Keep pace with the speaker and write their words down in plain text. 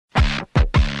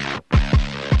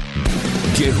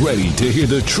Get ready to hear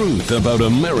the truth about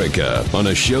America on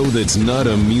a show that's not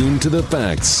immune to the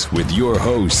facts with your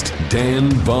host, Dan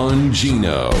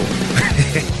Bongino.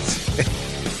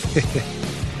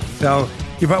 So,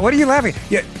 what are you laughing at?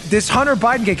 Yeah, this Hunter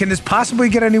Biden case, can this possibly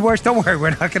get any worse? Don't worry,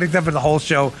 we're not going to cover the whole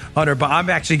show, Hunter, but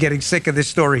I'm actually getting sick of this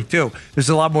story too. There's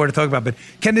a lot more to talk about, but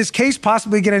can this case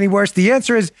possibly get any worse? The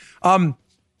answer is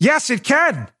yes, it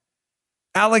can.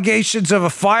 Allegations of a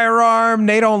firearm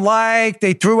they don't like,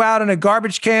 they threw out in a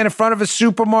garbage can in front of a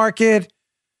supermarket.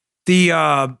 The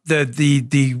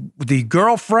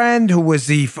girlfriend who was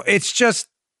it's just,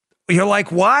 you're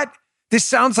like, what? This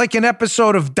sounds like an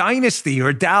episode of Dynasty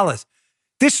or Dallas.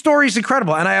 This story is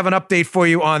incredible. And I have an update for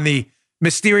you on the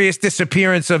mysterious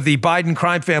disappearance of the Biden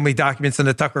crime family documents in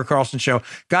the Tucker Carlson show.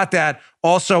 Got that.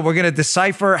 Also, we're going to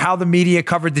decipher how the media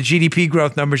covered the GDP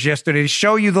growth numbers yesterday to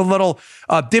show you the little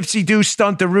dipsy-do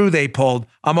stuntaroo they pulled.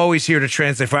 I'm always here to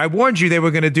translate for. I warned you they were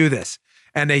going to do this.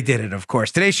 And they did it, of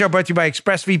course. Today's show brought to you by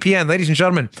ExpressVPN. Ladies and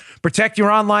gentlemen, protect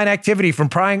your online activity from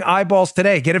prying eyeballs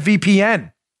today. Get a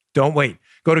VPN. Don't wait.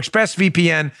 Go to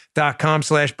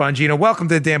expressvpn.com/Bongino. Welcome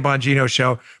to the Dan Bongino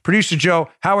Show. Producer Joe,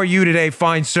 how are you today,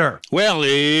 fine sir? Well,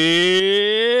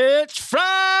 it's Friday.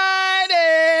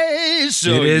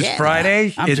 So it is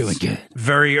Friday. I'm doing good.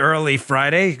 Very early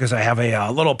Friday because I have a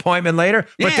little appointment later.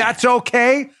 But that's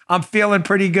okay. I'm feeling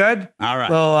pretty good. All right.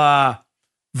 Little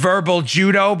verbal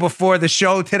judo before the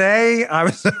show today. I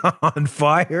was on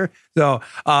fire. So,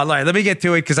 all right, let me get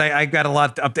to it because I got a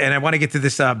lot up and I want to get to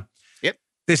this.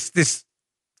 This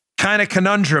kind of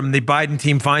conundrum the Biden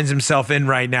team finds himself in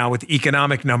right now with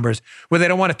economic numbers where they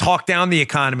don't want to talk down the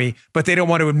economy, but they don't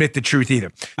want to admit the truth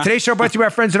either. Today's show brought to you by our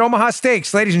friends at Omaha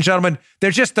Steaks. Ladies and gentlemen, they're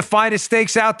just the finest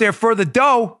steaks out there for the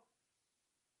dough.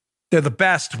 They're the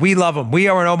best. We love them. We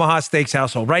are an Omaha Steaks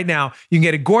household. Right now, you can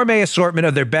get a gourmet assortment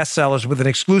of their best sellers with an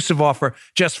exclusive offer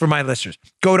just for my listeners.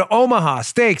 Go to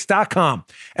omahasteaks.com.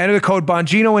 Enter the code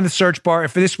Bongino in the search bar.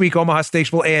 And for this week, Omaha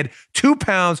Steaks will add 2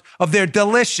 pounds of their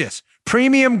delicious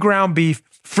premium ground beef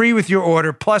free with your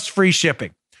order, plus free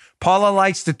shipping. Paula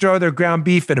likes to throw their ground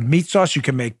beef in a meat sauce. You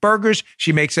can make burgers.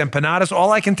 She makes empanadas.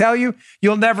 All I can tell you,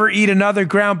 you'll never eat another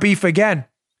ground beef again.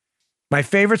 My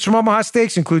favorites from Omaha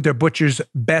Steaks include their Butcher's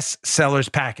Best Sellers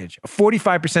package, a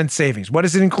 45% savings. What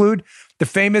does it include? The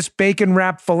famous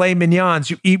bacon-wrapped filet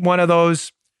mignons. You eat one of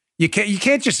those, you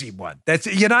can't just eat one.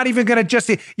 You're not even going to just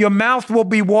eat. Your mouth will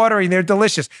be watering. They're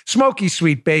delicious. Smoky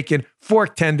sweet bacon,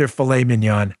 fork tender filet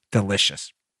mignon,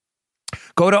 delicious.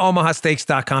 Go to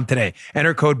omahasteaks.com today.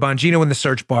 Enter code Bongino in the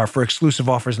search bar for exclusive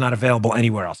offers not available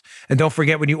anywhere else. And don't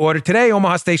forget, when you order today,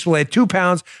 Omaha Steaks will add 2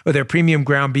 pounds of their premium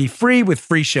ground beef free with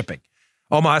free shipping.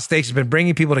 Omaha Steaks has been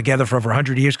bringing people together for over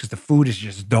 100 years because the food is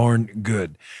just darn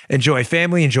good. Enjoy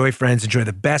family, enjoy friends, enjoy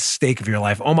the best steak of your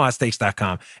life.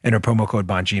 omahasteaks.com. Enter promo code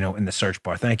Bongino in the search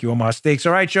bar. Thank you, Omaha Steaks.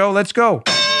 All right, Joe, let's go. All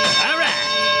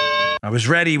right. I was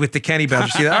ready with the Kenny Bell. You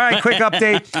see that? All right, quick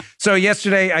update. So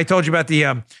yesterday I told you about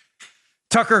the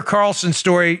Tucker Carlson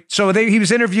story. So he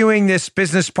was interviewing this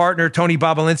business partner, Tony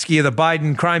Bobulinski of the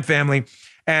Biden crime family.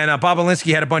 And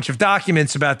Bobulinski had a bunch of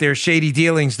documents about their shady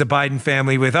dealings, the Biden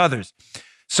family, with others.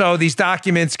 So these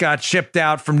documents got shipped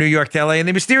out from New York to LA and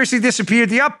they mysteriously disappeared.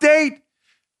 The update,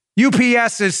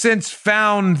 UPS has since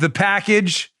found the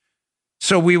package.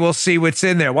 So we will see what's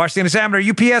in there. Washington Examiner,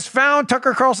 UPS found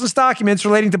Tucker Carlson's documents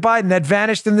relating to Biden that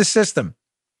vanished in the system.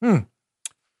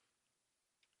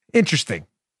 Interesting.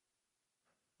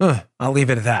 I'll leave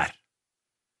it at that.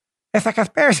 It's a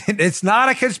conspiracy. It's not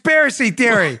a conspiracy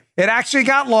theory. It actually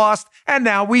got lost, and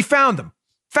now we found them.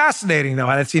 Fascinating, though.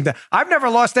 I've never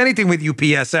lost anything with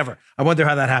UPS ever. I wonder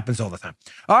how that happens all the time.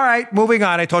 All right, moving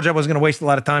on. I told you I wasn't going to waste a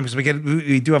lot of time because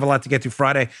we do have a lot to get to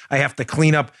Friday. I have to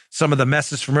clean up some of the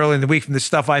messes from earlier in the week from the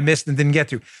stuff I missed and didn't get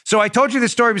to. So I told you the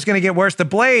story was going to get worse. The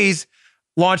Blaze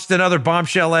launched another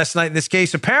bombshell last night in this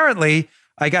case. Apparently,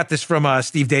 I got this from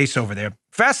Steve Deace over there.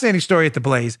 Fascinating story at the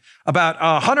Blaze about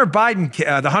Hunter Biden,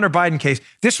 the Hunter Biden case.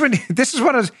 This is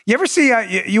one of those. You ever see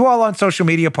you all on social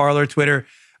media, Parler, Twitter,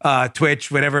 Twitch,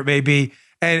 whatever it may be,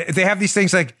 and they have these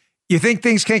things like, you think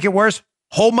things can't get worse?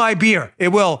 Hold my beer. It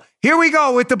will. Here we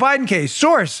go with the Biden case.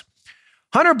 Source: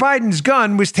 Hunter Biden's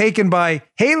gun was taken by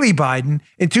Haley Biden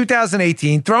in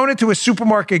 2018, thrown into a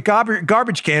supermarket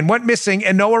garbage can, went missing,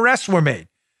 and no arrests were made.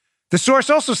 The source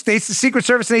also states the Secret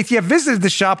Service and ATF visited the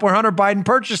shop where Hunter Biden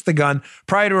purchased the gun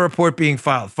prior to a report being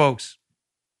filed. Folks,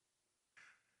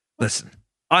 listen,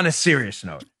 on a serious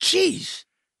note. Jeez.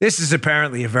 This is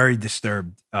apparently a very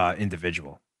disturbed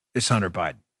individual, this Hunter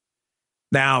Biden.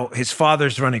 Now, his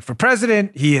father's running for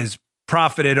president. He has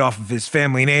profited off of his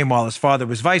family name while his father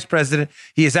was vice president.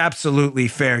 He is absolutely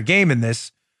fair game in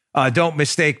this. don't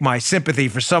mistake my sympathy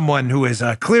for someone who is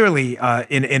clearly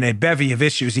in a bevy of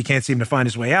issues he can't seem to find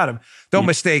his way out of. Don't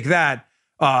mistake that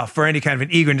for any kind of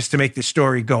an eagerness to make this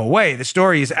story go away. The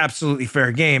story is absolutely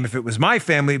fair game. If it was my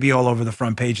family, it'd be all over the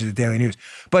front page of the Daily News.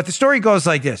 But the story goes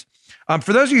like this.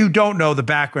 For those of you who don't know the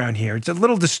background here, it's a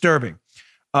little disturbing.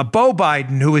 Beau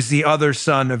Biden, who is the other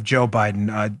son of Joe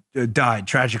Biden, died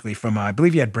tragically from, I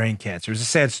believe he had brain cancer. It was a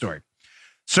sad story.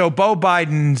 So Beau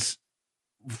Biden's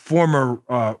former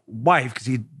wife, because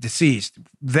he's deceased,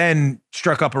 then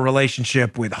struck up a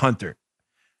relationship with Hunter.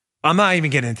 I'm not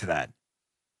even getting into that.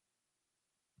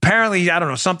 Apparently, I don't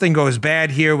know, something goes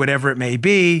bad here, whatever it may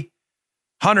be.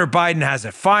 Hunter Biden has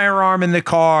a firearm in the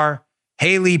car.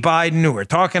 Haley Biden, who we're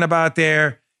talking about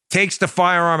there, takes the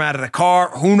firearm out of the car.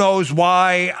 Who knows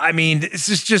why? I mean, this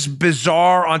is just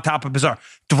bizarre on top of bizarre.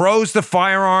 Throws the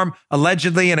firearm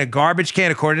allegedly in a garbage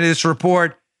can, according to this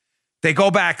report. They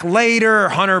go back later.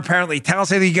 Hunter apparently tells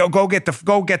Haley, go get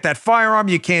that firearm.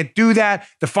 You can't do that.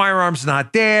 The firearm's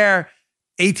not there.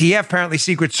 ATF, apparently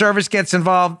Secret Service gets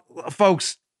involved.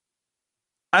 Folks,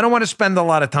 I don't want to spend a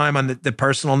lot of time on the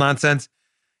personal nonsense.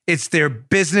 It's their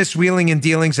business wheeling and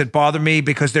dealings that bother me,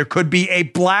 because there could be a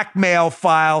blackmail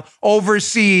file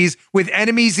overseas with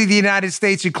enemies of the United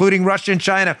States, including Russia and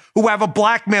China, who have a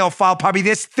blackmail file probably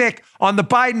this thick on the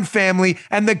Biden family,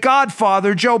 and the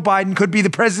godfather, Joe Biden, could be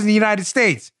the president of the United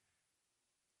States.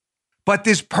 But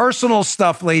this personal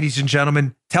stuff, ladies and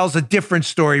gentlemen, tells a different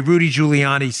story. Rudy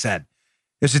Giuliani said.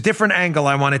 There's a different angle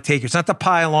I want to take. It's not to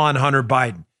pile on Hunter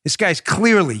Biden. This guy's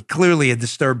clearly a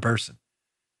disturbed person.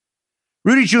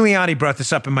 Rudy Giuliani brought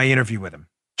this up in my interview with him.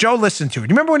 Joe listened to it. You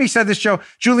remember when he said this, Joe?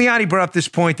 Giuliani brought up this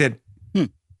point that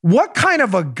what kind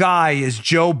of a guy is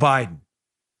Joe Biden?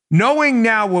 Knowing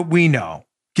now what we know,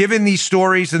 given these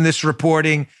stories and this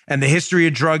reporting and the history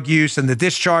of drug use and the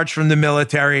discharge from the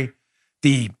military,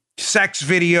 the sex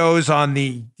videos on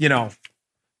the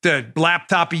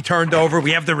laptop he turned over.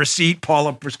 We have the receipt.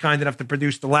 Paula was kind enough to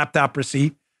produce the laptop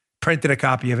receipt, printed a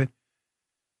copy of it.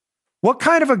 What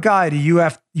kind of a guy do you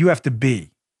have to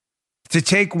be to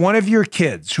take one of your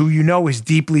kids who you know is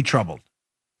deeply troubled,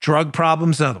 drug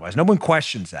problems and otherwise, no one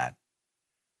questions that,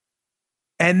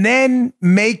 and then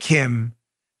make him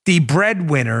the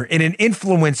breadwinner in an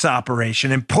influence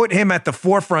operation and put him at the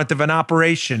forefront of an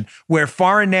operation where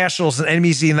foreign nationals and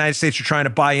enemies of the United States are trying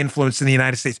to buy influence in the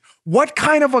United States? What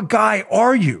kind of a guy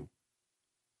are you?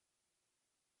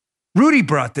 Rudy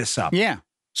brought this up. Yeah.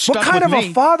 What kind of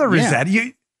a father is that?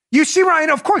 You see,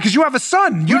 Ryan, of course, because you have a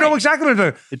son. You know exactly what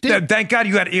to do. Thank God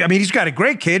you got, he's got a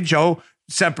great kid, Joe,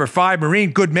 Semper Fi,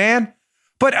 Marine, good man.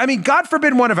 But God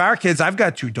forbid one of our kids, I've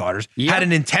got 2 daughters, had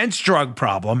an intense drug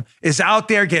problem, is out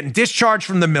there getting discharged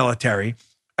from the military,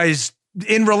 is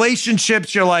in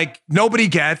relationships you're like, nobody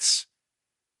gets.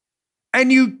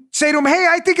 And you say to him, hey,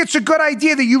 I think it's a good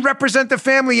idea that you represent the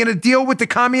family in a deal with the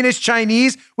communist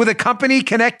Chinese, with a company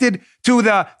connected to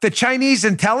the Chinese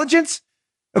intelligence.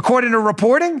 According to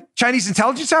reporting, Chinese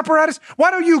intelligence apparatus.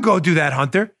 Why don't you go do that,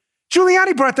 Hunter?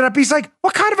 Giuliani brought that up. He's like,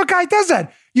 what kind of a guy does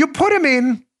that? You put him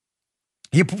in,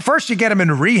 first you get him in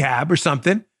rehab or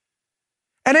something,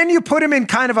 and then you put him in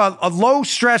kind of a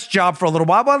low-stress job for a little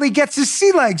while he gets his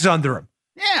sea legs under him.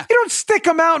 Yeah. You don't stick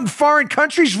him out in foreign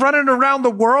countries running around the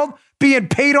world being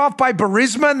paid off by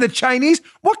Burisma and the Chinese.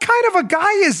 What kind of a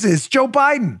guy is this, Joe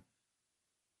Biden?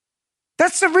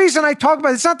 That's the reason I talk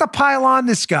about it. It's not to pile on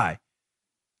this guy.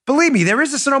 Believe me, there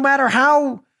is this, no matter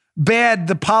how bad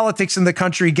the politics in the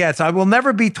country gets, I will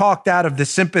never be talked out of the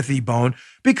sympathy bone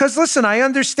because, listen, I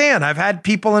understand. I've had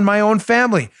people in my own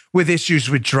family with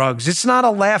issues with drugs. It's not a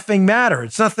laughing matter.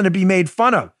 It's nothing to be made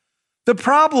fun of. The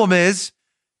problem is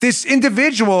this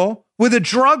individual with a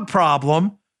drug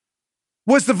problem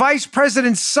was the vice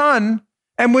president's son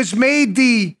and was made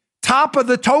the top of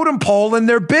the totem pole in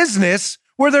their business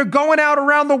where they're going out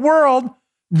around the world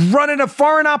running a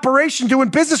foreign operation, doing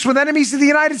business with enemies of the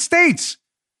United States.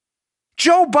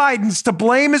 Joe Biden's to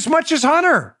blame as much as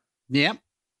Hunter. Yep.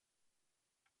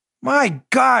 My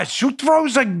gosh, who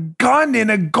throws a gun in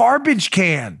a garbage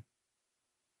can?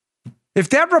 If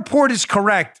that report is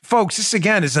correct, folks, this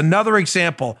again is another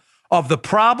example of the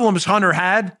problems Hunter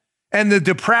had and the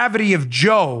depravity of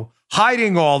Joe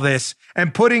hiding all this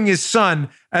and putting his son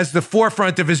as the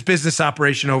forefront of his business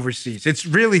operation overseas. It's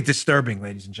really disturbing,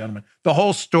 ladies and gentlemen. The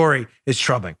whole story is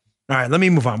troubling. All right, let me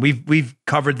move on. We've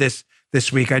covered this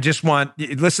week. I just want,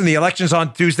 listen, the election's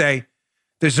on Tuesday.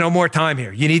 There's no more time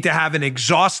here. You need to have an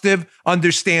exhaustive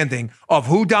understanding of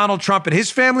who Donald Trump and his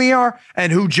family are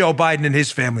and who Joe Biden and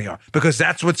his family are, because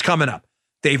that's what's coming up.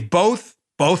 They've both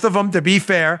of them, to be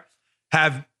fair,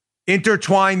 have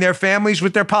intertwined their families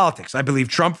with their politics. I believe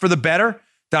Trump for the better.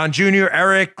 Don Jr.,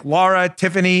 Eric, Laura,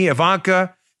 Tiffany,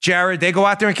 Ivanka, Jared, they go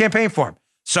out there and campaign for him.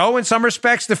 So in some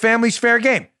respects, the family's fair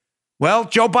game. Well,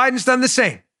 Joe Biden's done the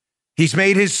same. He's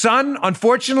made his son,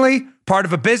 unfortunately, part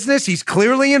of a business he's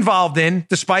clearly involved in,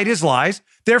 despite his lies.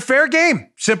 They're fair game.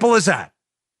 Simple as that.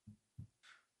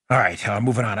 All right,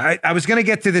 moving on. I was going to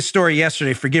get to this story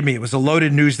yesterday. Forgive me. It was a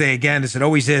loaded news day again, as it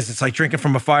always is. It's like drinking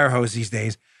from a fire hose these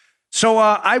days. So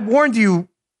I warned you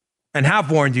and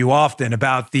have warned you often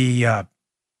about the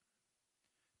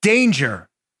danger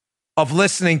of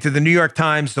listening to the New York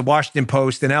Times, the Washington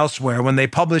Post, and elsewhere when they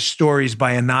publish stories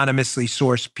by anonymously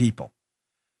sourced people.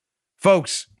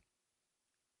 Folks,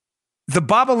 the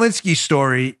Bobulinski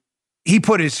story, he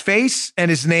put his face and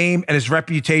his name and his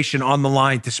reputation on the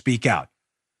line to speak out.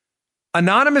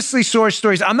 Anonymously sourced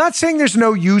stories. I'm not saying there's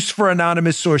no use for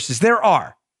anonymous sources. There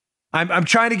are. I'm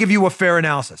trying to give you a fair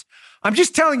analysis. I'm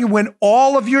just telling you, when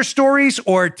all of your stories,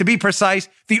 or to be precise,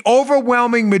 the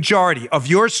overwhelming majority of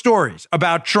your stories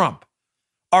about Trump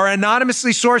are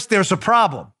anonymously sourced, there's a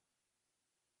problem.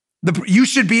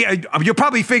 You're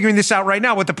probably figuring this out right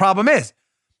now, what the problem is.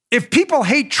 If people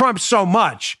hate Trump so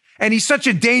much, and he's such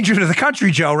a danger to the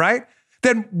country, Joe, right?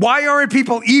 Then why aren't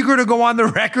people eager to go on the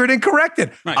record and correct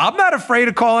it? Right. I'm not afraid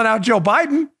of calling out Joe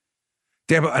Biden.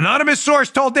 Damn, anonymous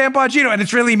source told Dan Bongino, and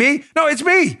it's really me? No, it's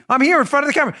me. I'm here in front of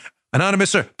the camera.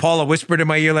 Anonymous source. Paula whispered in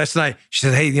my ear last night. She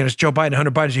said, hey, it's Joe Biden, Hunter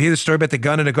Biden. Did you hear the story about the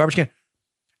gun in the garbage can?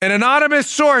 An anonymous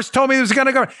source told me there was a gun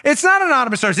in the garbage. It's not an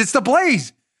anonymous source. It's the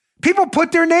Blaze. People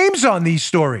put their names on these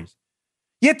stories.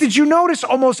 Yet, did you notice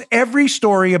almost every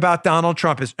story about Donald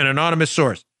Trump is an anonymous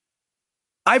source?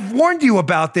 I've warned you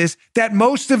about this, that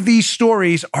most of these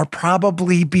stories are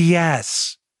probably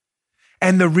BS.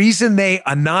 And the reason they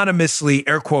anonymously,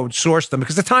 air quote, source them,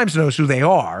 because the Times knows who they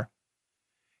are,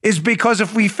 is because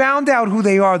if we found out who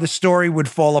they are, the story would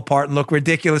fall apart and look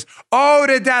ridiculous. Oh,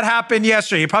 did that happen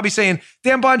yesterday? You're probably saying,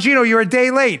 Dan Bongino, you're a day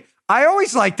late. I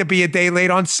always like to be a day late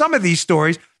on some of these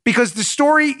stories because the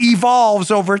story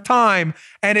evolves over time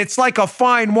and it's like a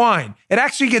fine wine. It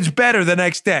actually gets better the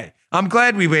next day. I'm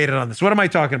glad we waited on this. What am I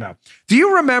talking about? Do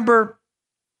you remember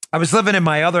I was living in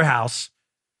my other house,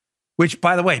 which,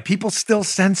 by the way, people still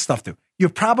send stuff to. You're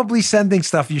probably sending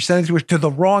stuff. You're sending to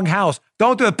the wrong house.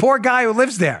 Don't do it. Poor guy who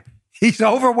lives there. He's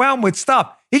overwhelmed with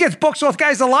stuff. He gets books off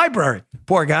guys in the library.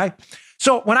 Poor guy.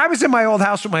 So when I was in my old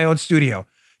house with my own studio,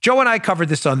 Joe and I covered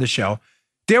this on the show.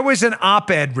 There was an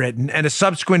op-ed written and a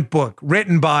subsequent book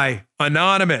written by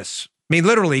Anonymous. I mean,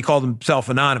 literally, he called himself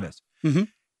Anonymous. Mm-hmm.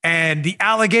 And the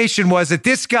allegation was that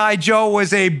this guy, Joe,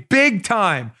 was a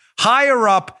big-time,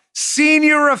 higher-up,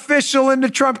 senior official in the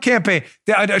Trump campaign.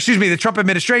 The Trump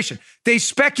administration. They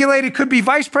speculated could be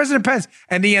Vice President Pence.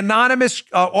 And the anonymous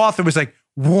author was like,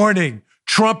 warning,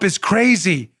 Trump is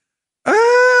crazy.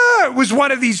 It was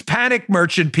one of these panic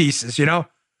merchant pieces,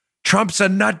 Trump's a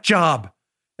nut job.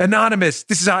 Anonymous.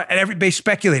 This is how, and everybody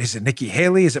speculated. Is it Nikki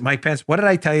Haley? Is it Mike Pence? What did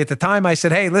I tell you at the time? I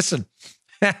said, hey, listen,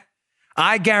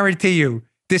 I guarantee you,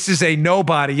 this is a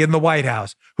nobody in the White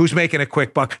House who's making a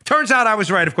quick buck. Turns out I was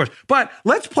right, of course. But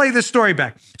let's play this story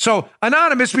back. So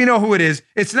Anonymous, we know who it is.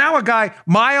 It's now a guy,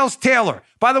 Miles Taylor.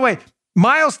 By the way,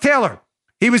 Miles Taylor,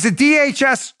 he was a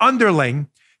DHS underling.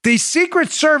 The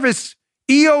Secret Service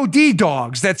EOD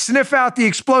dogs that sniff out the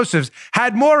explosives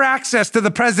had more access to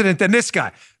the president than this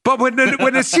guy. But when the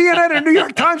CNN and New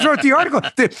York Times wrote the article,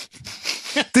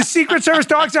 the Secret Service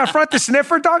dogs out front, the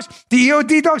sniffer dogs, the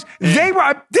EOD dogs,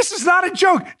 this is not a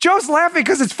joke. Joe's laughing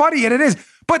because it's funny, and it is.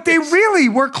 But they really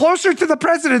were closer to the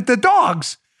president, the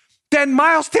dogs, than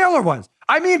Miles Taylor was.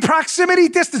 I mean, proximity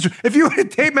distance. If you would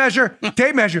tape measure,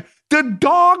 the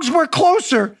dogs were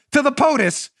closer to the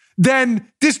POTUS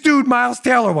than this dude, Miles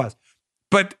Taylor, was.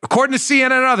 But according to CNN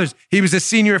and others, he was a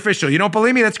senior official. You don't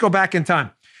believe me? Let's go back in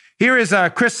time. Here is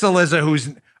Chris Cillizza, who's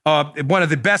one of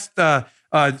the best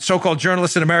so-called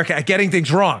journalists in America at getting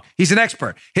things wrong. He's an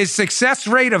expert. His success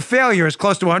rate of failure is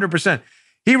close to 100%.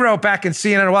 He wrote back in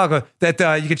CNN a while ago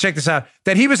that, you can check this out,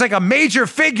 that he was like a major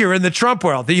figure in the Trump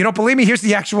world. You don't believe me? Here's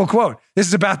the actual quote. This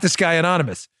is about this guy,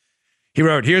 Anonymous. He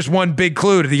wrote, here's one big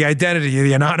clue to the identity of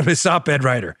the anonymous op-ed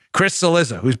writer, Chris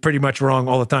Cillizza, who's pretty much wrong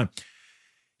all the time.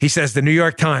 He says the New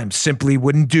York Times simply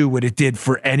wouldn't do what it did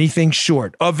for anything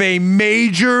short of a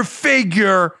major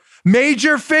figure,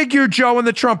 Joe, in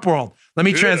the Trump world. Let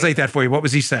me translate that for you. What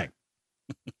was he saying?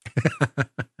 It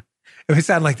would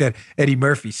sound like that Eddie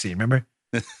Murphy scene, remember?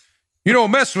 You don't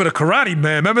mess with a karate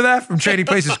man. Remember that from Trading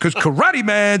Places? Because karate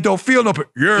man don't feel no...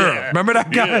 Yeah. Remember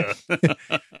that guy?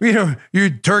 Yeah.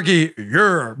 You turkey,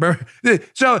 yeah.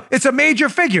 So it's a major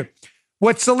figure.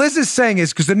 What Cillizza's saying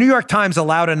is, because the New York Times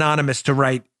allowed Anonymous to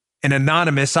write an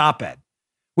anonymous op-ed,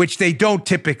 which they don't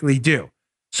typically do.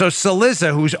 So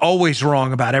Cillizza, who's always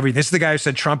wrong about everything, this is the guy who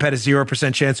said Trump had a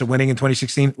 0% chance of winning in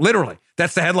 2016. Literally,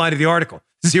 that's the headline of the article.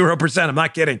 0%. I'm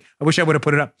not kidding. I wish I would have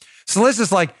put it up.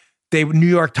 Cillizza's like, New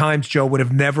York Times, Joe, would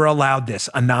have never allowed this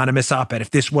anonymous op-ed if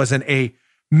this wasn't a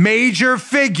major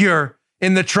figure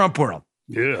in the Trump world.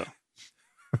 Yeah.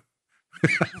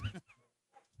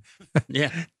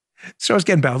 Yeah. So I was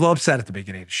getting a little upset at the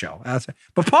beginning of the show.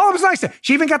 But Paula was nice.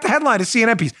 She even got the headline of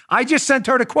CNN piece. I just sent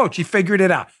her the quote. She figured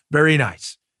it out. Very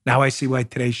nice. Now I see why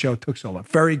today's show took so long.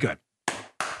 Very good.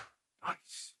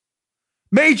 Nice.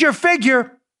 Major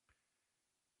figure.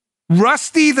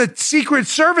 Rusty, the Secret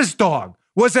Service dog,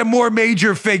 was a more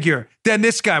major figure than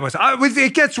this guy was.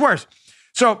 It gets worse.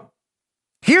 So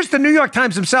here's the New York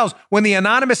Times themselves when the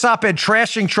anonymous op-ed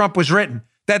trashing Trump was written,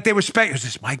 that they were is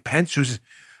this Mike Pence?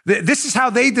 This is how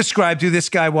they described who this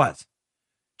guy was.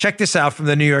 Check this out from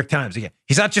the New York Times again.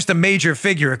 He's not just a major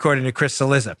figure, according to Chris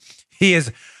Cillizza. He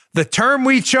is the term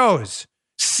we chose,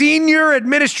 senior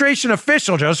administration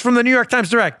official, just from the New York Times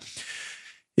Direct,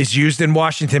 is used in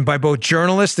Washington by both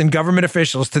journalists and government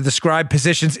officials to describe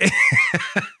positions. It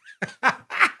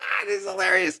is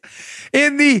hilarious.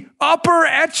 In the upper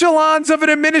echelons of an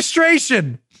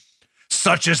administration,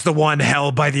 such as the one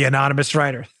held by the anonymous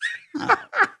writer.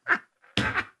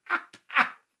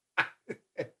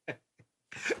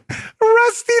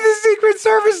 Rusty, the Secret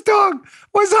Service dog,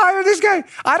 was hired. This guy,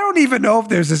 I don't even know if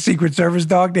there's a Secret Service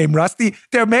dog named Rusty.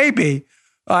 There may be.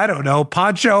 I don't know.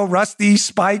 Poncho, Rusty,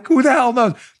 Spike, who the hell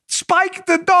knows? Spike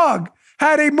the dog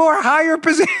had a more higher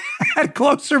position, had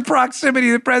closer proximity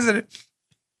to the president.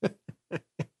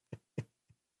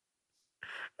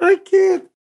 I can't.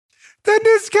 Then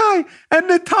this guy and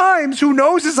the Times, who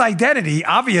knows his identity,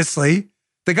 obviously,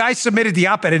 the guy submitted the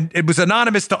op-ed and it was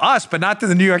anonymous to us, but not to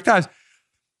the New York Times.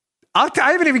 I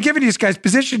haven't even given you this guy's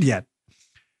position yet.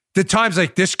 The Times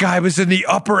like, this guy was in the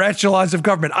upper echelons of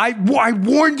government. I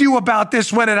warned you about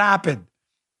this when it happened.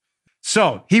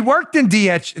 So he worked in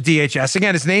DHS.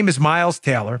 Again, his name is Miles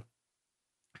Taylor.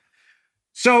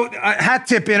 So hat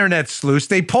tip internet sleuths,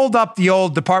 they pulled up the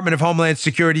old Department of Homeland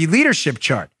Security leadership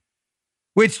chart,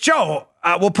 which, Joe,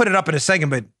 we'll put it up in a second,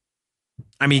 but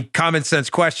I mean, common sense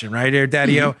question, right here,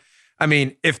 Daddy-O? I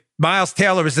mean, if Miles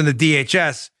Taylor is in the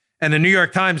DHS and the New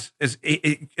York Times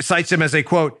cites him as a,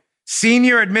 quote,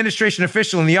 senior administration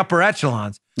official in the upper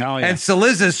echelons, and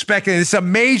Cillizza is speculating it's a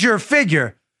major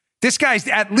figure, this guy's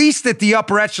at least at the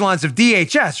upper echelons of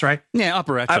DHS, right? Yeah,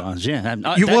 upper echelons,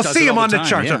 you will see him on the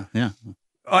chart. Yeah.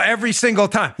 Every single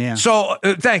time. Yeah. So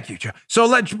thank you, Joe.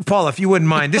 So Paul, if you wouldn't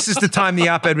mind, this is the time the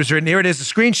op-ed was written. Here it is, a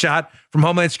screenshot from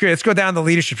Homeland Security. Let's go down the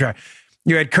leadership chart.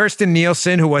 You had Kirstjen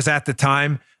Nielsen, who was at the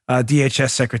time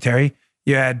DHS secretary.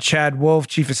 You had Chad Wolf,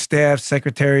 chief of staff,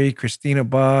 secretary, Christina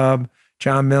Bobb,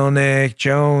 John Milnick,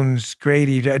 Jones,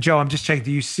 Grady. Joe, I'm just checking.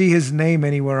 Do you see his name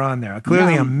anywhere on there?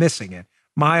 Clearly, I'm missing it.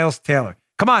 Miles Taylor.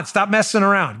 Come on, stop messing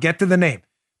around. Get to the name.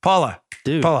 Paula.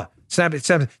 Dude. Paula. Snap it.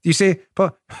 Do you see it?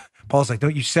 Paul's like,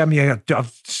 don't you send me. I'll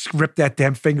rip that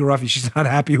damn finger off you. She's not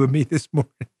happy with me this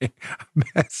morning.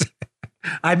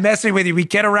 I'm messing with you. We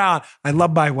get around. I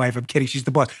love my wife. I'm kidding. She's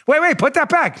the boss. Wait, put that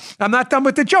back. I'm not done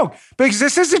with the joke because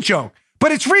this is a joke,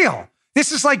 but it's real.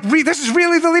 This is like, this is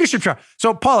really the leadership chart.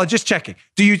 So Paula, just checking.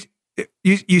 Do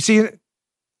you see it?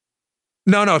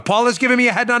 No. Paula's giving me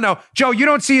a head nod. No. Joe, you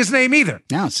don't see his name either.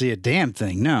 I don't see a damn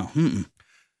thing. No. Mm-mm.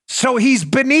 So he's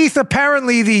beneath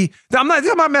apparently I'm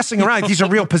not messing around. These are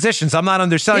real positions. I'm not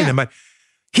underselling them, but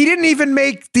he didn't even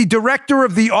make the director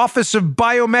of the Office of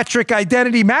Biometric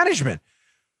Identity Management.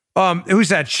 Who's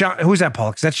that? Who's that,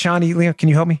 Paul? Is that Shawnee Land? Can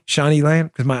you help me? Shawnee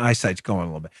Land? Because my eyesight's going a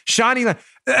little bit. Shawnee Land.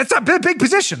 That's a big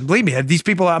position. Believe me. These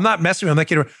people, I'm not messing with them. I'm not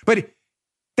kidding. But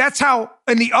that's how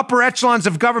in the upper echelons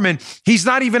of government, he's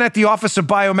not even at the Office of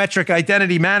Biometric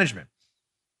Identity Management.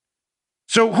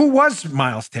 So who was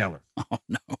Miles Taylor? Oh,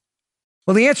 no.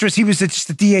 Well, the answer is he was just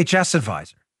a DHS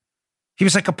advisor. He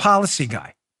was like a policy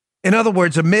guy. In other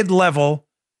words, a mid-level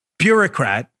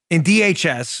bureaucrat in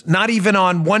DHS, not even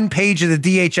on one page of the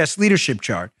DHS leadership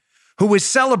chart, who was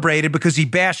celebrated because he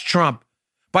bashed Trump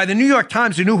by the New York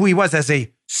Times, who knew who he was as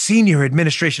a senior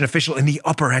administration official in the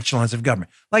upper echelons of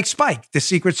government. Like Spike, the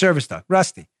Secret Service dog,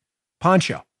 Rusty,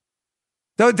 Poncho.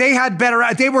 Though they had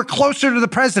they were closer to the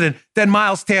president than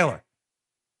Miles Taylor.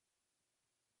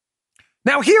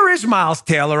 Now, here is Miles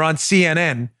Taylor on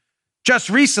CNN just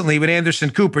recently with Anderson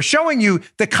Cooper, showing you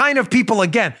the kind of people,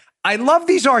 again, I love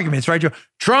these arguments, right, Joe?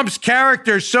 Trump's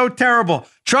character is so terrible.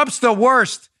 Trump's the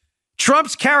worst.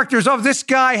 Trump's character is, this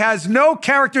guy has no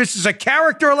character. This is a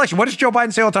character election. What does Joe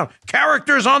Biden say all the time?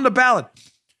 Characters on the ballot.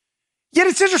 Yet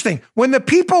it's interesting. When the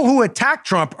people who attack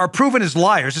Trump are proven as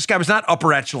liars, this guy was not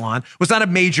upper echelon, was not a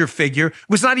major figure,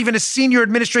 was not even a senior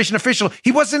administration official.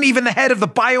 He wasn't even the head of the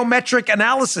biometric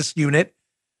analysis unit.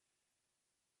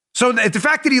 So the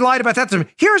fact that he lied about that to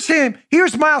him,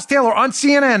 here's Miles Taylor on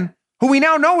CNN, who we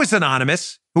now know is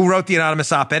anonymous, who wrote the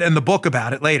anonymous op-ed and the book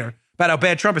about it later, about how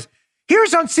bad Trump is. Here he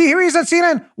is on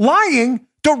CNN lying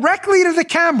directly to the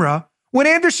camera when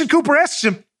Anderson Cooper asks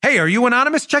him, hey, are you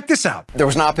anonymous? Check this out. There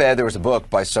was an op-ed, there was a book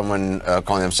by someone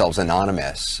calling themselves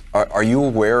anonymous. Are you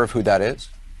aware of who that is?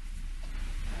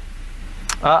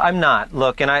 I'm not.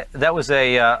 Look, and that was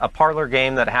a parlor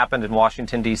game that happened in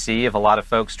Washington, D.C. of a lot of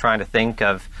folks trying to think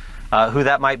of who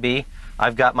that might be.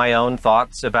 I've got my own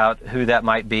thoughts about who that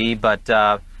might be, but,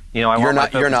 I want my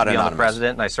focus to be on the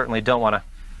president, and I certainly don't want to.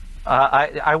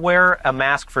 I wear a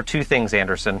mask for two things,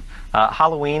 Anderson,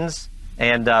 Halloweens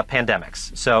and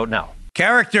pandemics. So, no.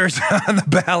 Characters on the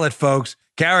ballot, folks.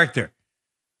 Character.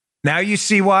 Now you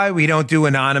see why we don't do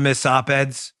anonymous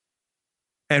op-eds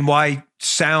and why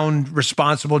sound,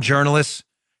 responsible journalists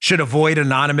should avoid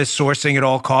anonymous sourcing at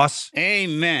all costs.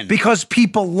 Amen. Because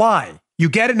people lie. You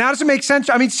get it? Now does it make sense?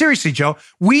 I mean, seriously, Joe,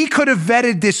 we could have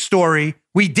vetted this story.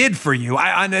 We did for you.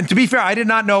 And to be fair, I did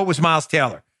not know it was Miles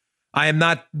Taylor. I am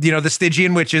not, the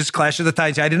Stygian witches, Clash of the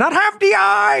Titans. I did not have the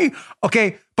eye.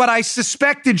 Okay. But I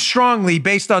suspected strongly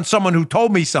based on someone who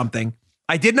told me something.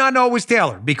 I did not know it was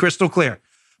Taylor, be crystal clear.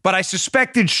 But I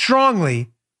suspected strongly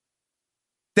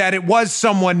that it was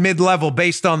someone mid-level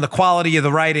based on the quality of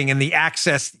the writing and the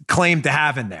access claimed to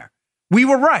have in there. We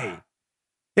were right.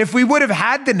 If we would have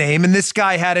had the name and this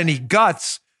guy had any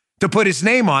guts to put his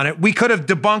name on it, we could have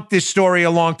debunked this story a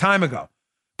long time ago.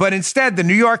 But instead, the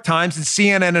New York Times and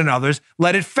CNN and others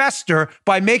let it fester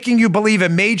by making you believe a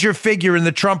major figure in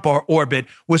the Trump orbit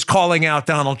was calling out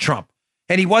Donald Trump.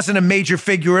 And he wasn't a major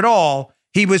figure at all.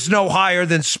 He was no higher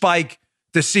than Spike,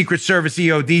 the Secret Service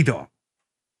EOD dog.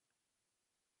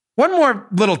 One more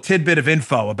little tidbit of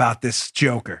info about this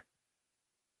joker.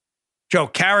 Joe,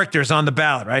 characters on the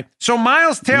ballot, right? So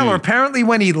Miles Taylor, apparently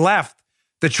when he left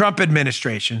the Trump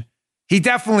administration, he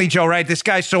definitely, Joe, right? This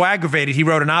guy's so aggravated, he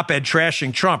wrote an op-ed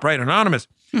trashing Trump, right? Anonymous.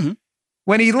 Mm-hmm.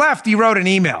 When he left, he wrote an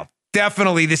email.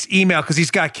 Definitely this email, because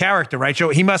he's got character, right, Joe?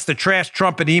 He must have trashed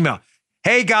Trump an email.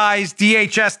 Hey, guys,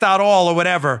 DHS.all or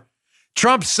whatever.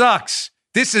 Trump sucks.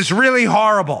 This is really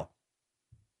horrible.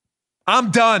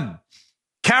 I'm done.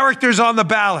 Characters on the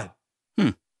ballot.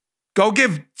 Go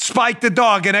give Spike the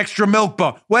dog an extra milk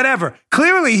bone. Whatever.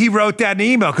 Clearly, he wrote that in an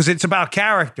email because it's about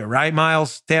character, right,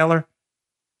 Miles Taylor?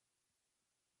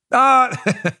 She's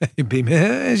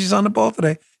on the ball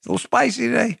today. It's a little spicy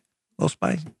today. A little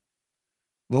spicy. A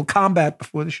little combat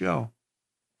before the show.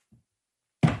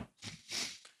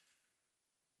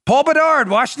 Paul Bedard,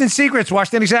 Washington Secrets,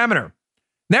 Washington Examiner.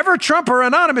 Never Trump or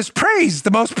Anonymous praised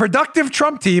the most productive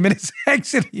Trump team in his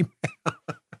exit email.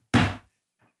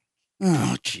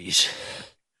 Oh, jeez.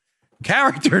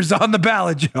 Characters on the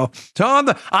ballot, Joe.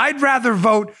 I'd rather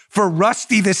vote for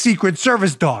Rusty the Secret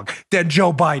Service dog than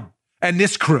Joe Biden and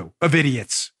this crew of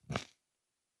idiots.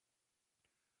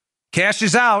 Cash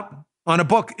is out on a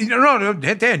book. No,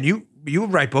 Dan, you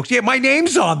write books. Yeah, my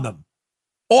name's on them.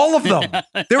 All of them.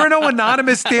 There are no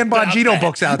anonymous Dan Bongino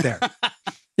books out there.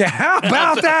 Yeah, how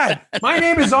about that? My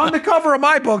name is on the cover of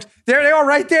my books. There they are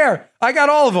right there. I got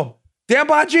all of them. Dan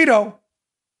Bongino.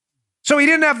 So he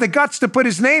didn't have the guts to put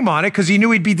his name on it because he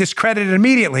knew he'd be discredited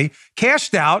immediately.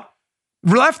 Cashed out,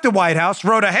 left the White House,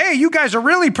 wrote a, hey, you guys are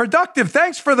really productive.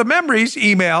 Thanks for the memories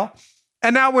email.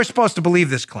 And now we're supposed to believe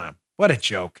this clown. What a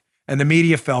joke. And the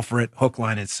media fell for it, hook,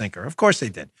 line, and sinker. Of course they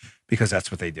did, because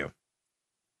that's what they do.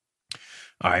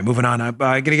 All right, moving on. I'm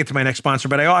going to get to my next sponsor,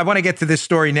 but I want to get to this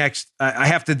story next. I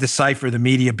have to decipher the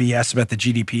media BS about the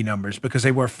GDP numbers because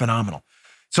they were phenomenal.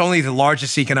 It's only the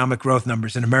largest economic growth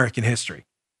numbers in American history.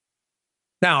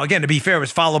 Now, again, to be fair, it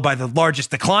was followed by the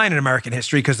largest decline in American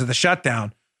history because of the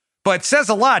shutdown. But it says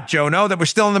a lot, Joe, no, that we're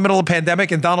still in the middle of a pandemic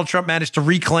and Donald Trump managed to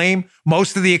reclaim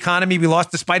most of the economy we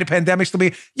lost despite a pandemic still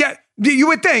be. Yeah, you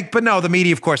would think, but no, the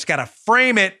media, of course, got to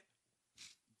frame it.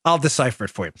 I'll decipher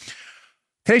it for you.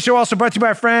 Today's show also brought to you by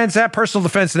our friends at Personal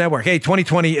Defense Network. Hey,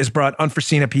 2020 has brought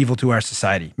unforeseen upheaval to our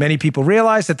society. Many people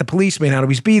realize that the police may not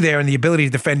always be there and the ability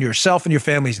to defend yourself and your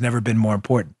family has never been more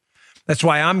important. That's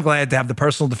why I'm glad to have the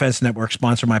Personal Defense Network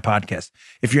sponsor my podcast.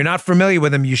 If you're not familiar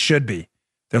with them, you should be.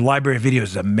 Their library of videos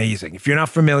is amazing. If you're not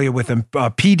familiar with them,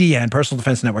 PDN, Personal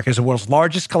Defense Network, is the world's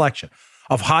largest collection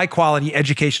of high-quality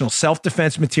educational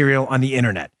self-defense material on the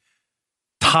internet.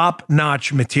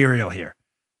 Top-notch material here.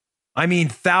 I mean,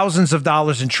 thousands of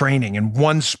dollars in training in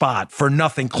one spot for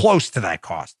nothing close to that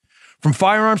cost. From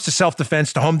firearms to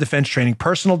self-defense to home defense training,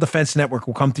 Personal Defense Network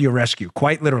will come to your rescue,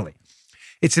 quite literally.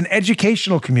 It's an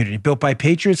educational community built by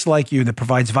patriots like you that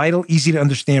provides vital, easy to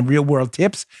understand real-world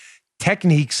tips,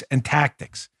 techniques, and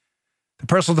tactics. The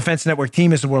Personal Defense Network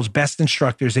team is the world's best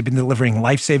instructors. They've been delivering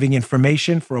life-saving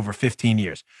information for over 15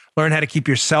 years. Learn how to keep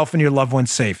yourself and your loved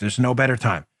ones safe. There's no better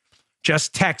time.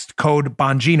 Just text code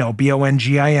Bongino,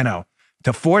 Bongino,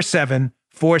 to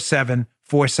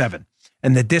 474747.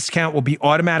 And the discount will be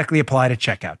automatically applied at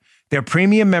checkout. Their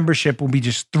premium membership will be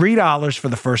just $3 for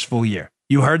the first full year.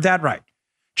 You heard that right.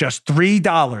 Just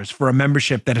 $3 for a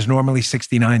membership that is normally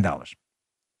 $69.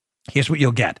 Here's what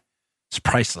you'll get. It's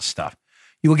priceless stuff.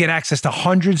 You will get access to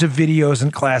hundreds of videos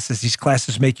and classes. These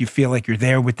classes make you feel like you're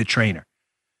there with the trainer.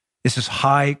 This is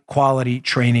high quality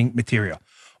training material.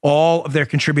 All of their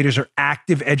contributors are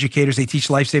active educators. They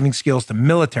teach life-saving skills to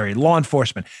military, law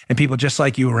enforcement, and people just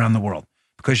like you around the world.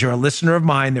 Because you're a listener of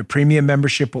mine, their premium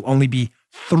membership will only be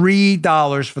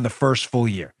 $3 for the first full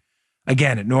year.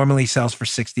 Again, it normally sells for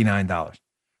 $69.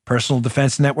 Personal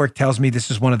Defense Network tells me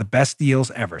this is one of the best deals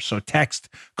ever. So text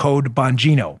code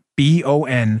Bongino,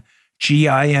 Bongino,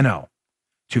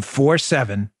 to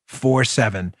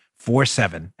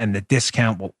 474747, and the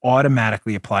discount will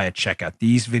automatically apply at checkout.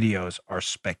 These videos are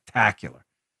spectacular.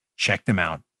 Check them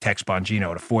out. Text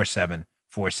Bongino to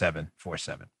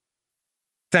 474747.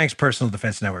 Thanks, Personal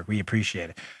Defense Network. We appreciate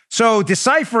it. So,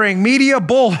 deciphering media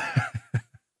bull.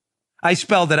 I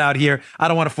spelled it out here. I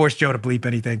don't want to force Joe to bleep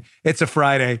anything. It's a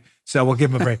Friday, so we'll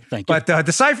give him a break. Thank you. But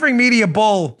deciphering media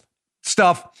bull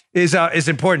stuff is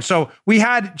important. So we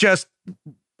had just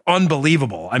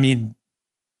unbelievable. I mean,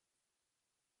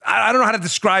 I don't know how to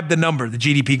describe the number, the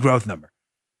GDP growth number.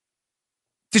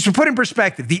 Just to put in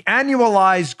perspective, the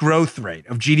annualized growth rate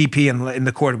of GDP in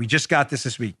the quarter, we just got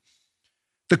this week.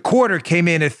 The quarter came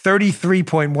in at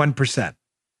 33.1%.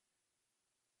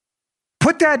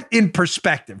 Put that in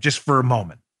perspective just for a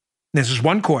moment. This is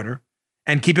one quarter,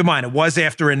 and keep in mind, it was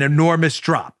after an enormous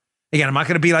drop. Again, I'm not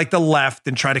going to be like the left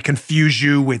and try to confuse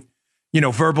you with,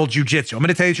 verbal jujitsu. I'm going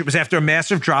to tell you it was after a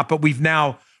massive drop, but we've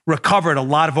now recovered a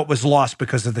lot of what was lost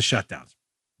because of the shutdowns.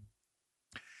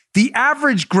 The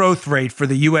average growth rate for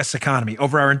the U.S. economy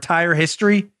over our entire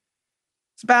history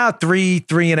is about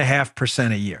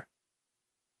 3.5% a year.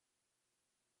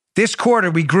 This quarter,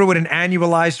 we grew at an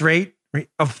annualized rate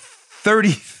of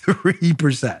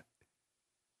 33%.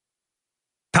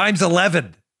 Times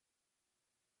 11.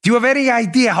 Do you have any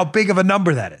idea how big of a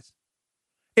number that is?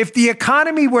 If the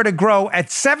economy were to grow at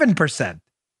 7%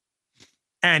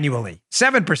 annually,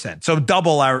 7%, so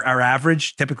double our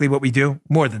average, typically what we do,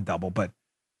 more than double, but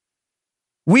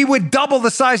we would double the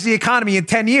size of the economy in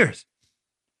 10 years.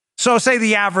 So say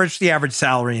the average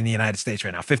salary in the United States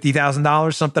right now,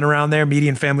 $50,000, something around there,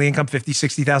 median family income,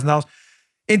 $50,000, $60,000.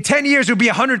 In 10 years, it would be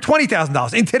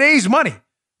 $120,000 in today's money,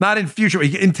 not in future,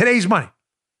 in today's money.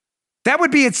 That would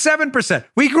be at 7%.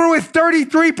 We grew at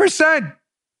 33%.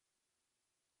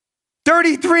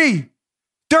 33.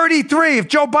 If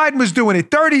Joe Biden was doing it,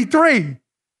 33.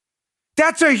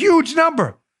 That's a huge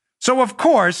number. So, of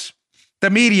course,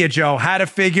 the media, Joe, had to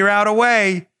figure out a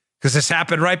way, because this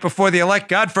happened right before the election.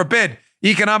 God forbid,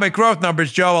 economic growth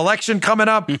numbers, Joe. Election coming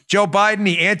up. Joe Biden,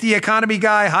 the anti-economy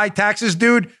guy, high taxes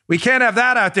dude. We can't have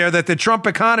that out there, that the Trump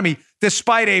economy,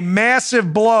 despite a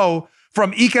massive blow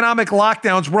from economic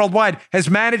lockdowns worldwide, has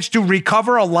managed to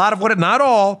recover a lot of what, not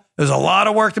all, there's a lot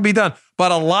of work to be done,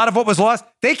 but a lot of what was lost.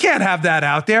 They can't have that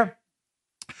out there.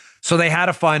 So they had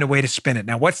to find a way to spin it.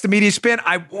 Now, what's the media spin?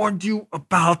 I warned you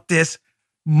about this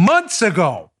months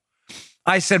ago.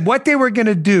 I said what they were going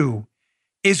to do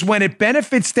is when it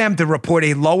benefits them to report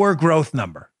a lower growth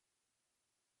number.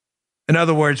 In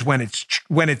other words, when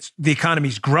it's the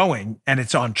economy's growing and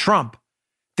it's on Trump,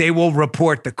 they will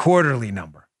report the quarterly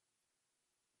number.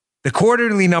 The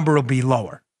quarterly number will be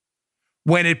lower.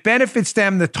 When it benefits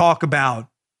them to talk about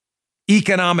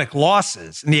economic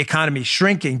losses and the economy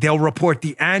shrinking, they'll report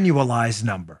the annualized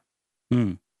number.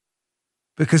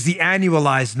 Because the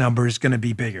annualized number is going to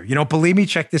be bigger. You don't believe me?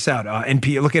 Check this out.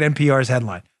 Look at NPR's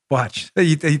headline. Watch.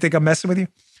 You think I'm messing with you?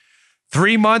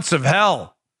 3 months of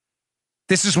hell.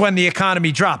 This is when the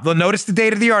economy dropped. Notice the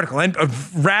date of the article.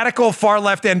 Radical far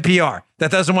left NPR that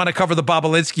doesn't want to cover the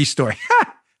Bobulinski story.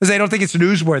 Because they don't think it's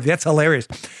newsworthy. That's hilarious.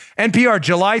 NPR,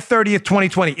 July 30th,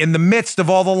 2020, in the midst of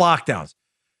all the lockdowns.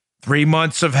 3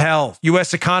 months of hell.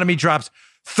 U.S. economy drops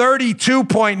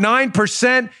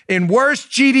 32.9% in worst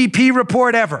GDP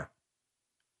report ever.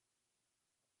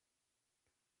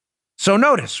 So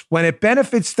notice, when it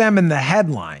benefits them in the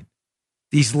headline,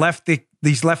 these lefty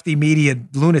media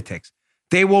lunatics,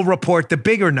 they will report the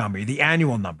bigger number, the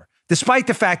annual number. despite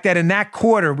the fact that in that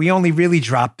quarter, we only really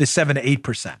dropped to 7 to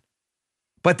 8%.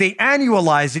 But they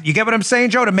annualize it. You get what I'm saying,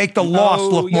 Joe? To make the loss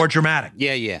look more dramatic.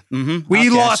 Yeah, yeah. Mm-hmm. We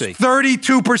lost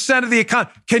 32% of the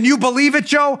economy. Can you believe it,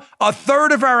 Joe? A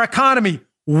third of our economy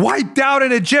wiped out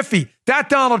in a jiffy. That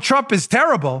Donald Trump is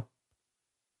terrible.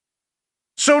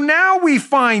 So now we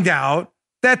find out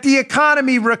that the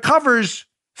economy recovers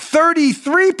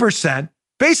 33%,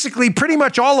 basically pretty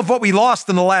much all of what we lost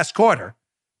in the last quarter,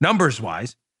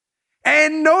 numbers-wise.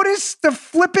 And notice the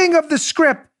flipping of the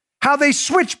script, how they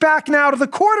switch back now to the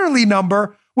quarterly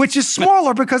number, which is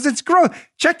smaller because it's growth.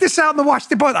 Check this out in the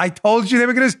Washington Post. I told you they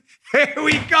were going to. Here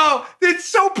we go. It's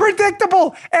so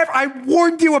predictable. I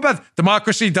warned you about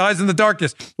democracy dies in the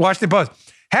darkness. Washington Post.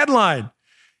 Headline,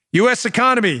 U.S.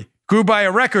 economy grew by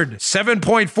a record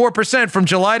 7.4% from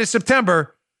July to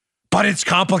September, but it's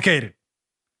complicated.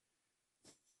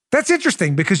 That's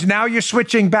interesting because now you're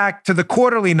switching back to the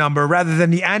quarterly number rather than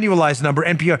the annualized number,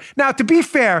 NPR. Now, to be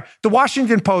fair, the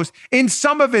Washington Post, in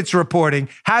some of its reporting,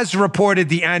 has reported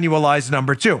the annualized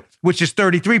number too, which is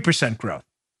 33% growth.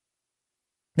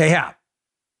 They have.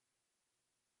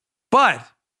 But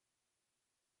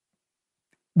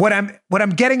what I'm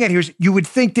getting at here is you would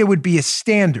think there would be a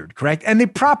standard, correct? And the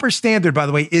proper standard, by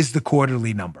the way, is the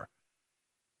quarterly number.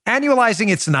 Annualizing,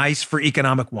 it's nice for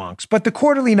economic wonks, but the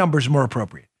quarterly number is more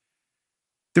appropriate.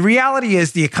 The reality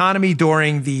is the economy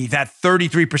during that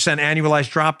 33%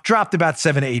 annualized drop dropped about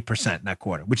 7 to 8% in that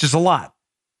quarter, which is a lot.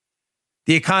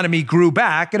 The economy grew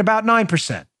back at about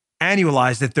 9%,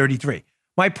 annualized at 33.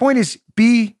 My point is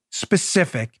be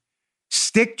specific,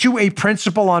 stick to a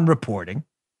principle on reporting,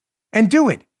 and do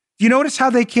it. Do you notice how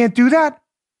they can't do that?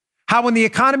 How when the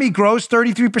economy grows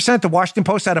 33%, the Washington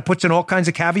Post puts in all kinds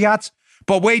of caveats.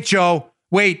 But wait, Joe,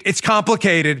 wait, it's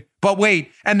complicated, but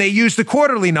wait. And they use the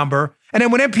quarterly number. And then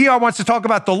when NPR wants to talk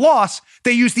about the loss,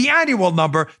 they use the annual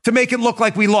number to make it look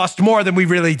like we lost more than we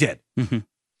really did.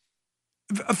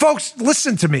 Mm-hmm. Folks,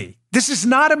 listen to me. This is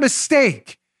not a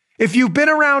mistake. If you've been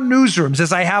around newsrooms,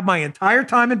 as I have my entire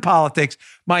time in politics,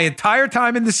 my entire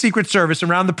time in the Secret Service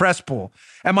around the press pool,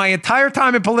 and my entire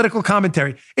time in political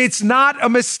commentary, it's not a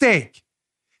mistake.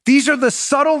 These are the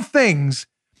subtle things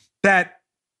that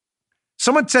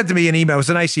someone said to me in email. It was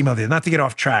a nice email there, not to get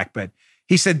off track, but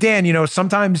he said, Dan,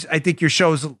 sometimes I think your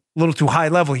show's a little too high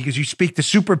level because you speak to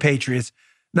super patriots,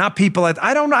 not people that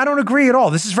I don't agree at all.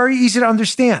 This is very easy to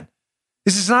understand.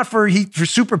 This is not for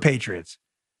super patriots.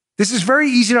 This is very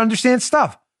easy to understand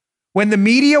stuff. When the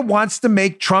media wants to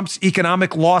make Trump's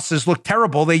economic losses look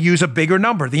terrible, they use a bigger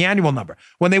number, the annual number.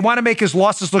 When they want to make his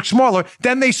losses look smaller,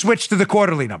 then they switch to the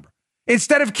quarterly number.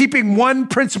 Instead of keeping one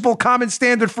principle common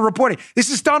standard for reporting. This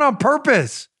is done on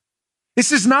purpose.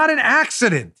 This is not an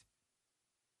accident.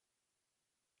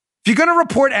 If you're going to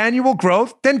report annual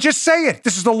growth, then just say it.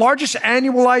 This is the largest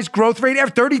annualized growth rate ever,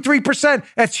 33%.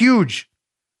 That's huge.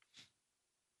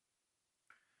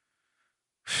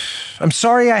 I'm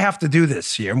sorry I have to do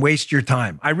this here and waste your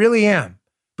time. I really am.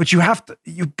 But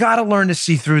you've got to learn to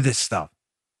see through this stuff.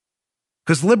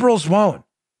 Because liberals won't.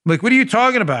 I'm like, what are you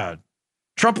talking about?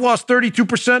 Trump lost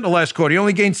 32% in the last quarter. He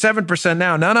only gained 7%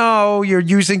 now. No, you're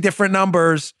using different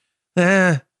numbers.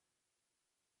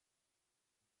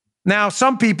 Now,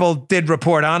 some people did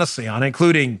report honestly on it,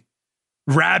 including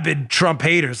rabid Trump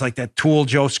haters like that tool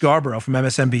Joe Scarborough from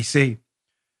MSNBC.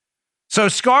 So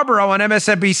Scarborough on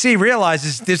MSNBC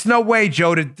realizes there's no way,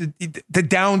 Joe, to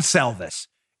downsell this.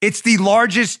 It's the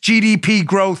largest GDP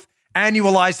growth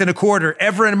annualized in a quarter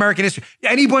ever in American history.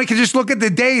 Anybody can just look at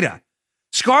the data.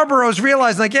 Scarborough's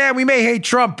realizing, like, yeah, we may hate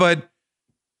Trump, but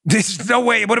there's no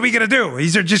way. What are we going to do?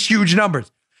 These are just huge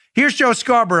numbers. Here's Joe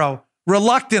Scarborough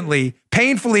reluctantly,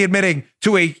 painfully admitting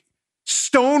to a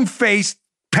stone-faced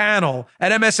panel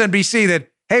at MSNBC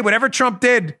that, hey, whatever Trump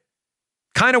did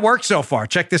kind of worked so far.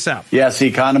 Check this out. Yes, the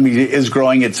economy is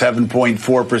growing at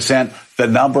 7.4%. The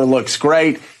number looks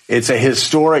great. It's a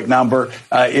historic number.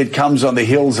 It comes on the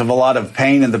heels of a lot of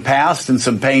pain in the past and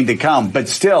some pain to come. But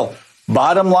still,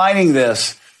 bottom lining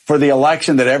this for the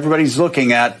election that everybody's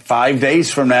looking at 5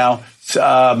 days from now,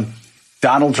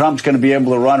 Donald Trump's going to be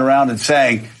able to run around and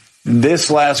saying, this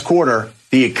last quarter,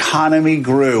 the economy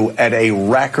grew at a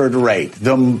record rate,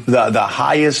 the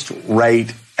highest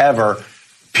rate ever,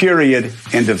 period,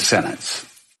 end of sentence.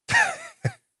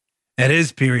 It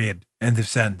is period, end of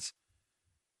sentence.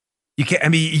 You can't, I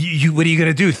mean, you what are you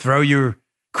going to do? Throw your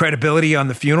credibility on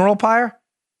the funeral pyre?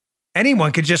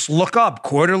 Anyone could just look up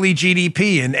quarterly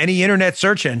GDP in any internet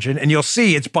search engine, and you'll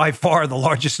see it's by far the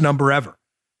largest number ever.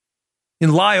 You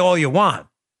can lie all you want.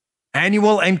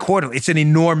 Annual and quarterly. It's an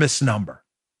enormous number.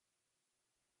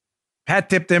 Hat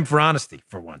tipped him for honesty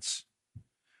for once.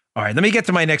 All right, let me get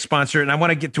to my next sponsor, and I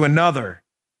want to get to another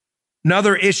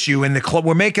issue in the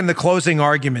we're making the closing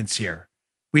arguments here.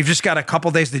 We've just got a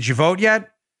couple days. Did you vote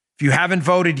yet? If you haven't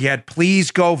voted yet,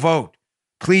 please go vote.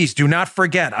 Please do not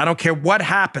forget. I don't care what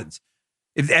happens.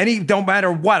 Don't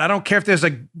matter what. I don't care if there's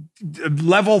a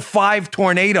level 5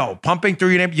 tornado pumping through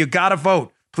your name. You got to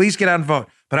vote. Please get out and vote.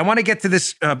 But I want to get to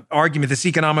this argument, this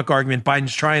economic argument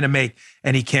Biden's trying to make,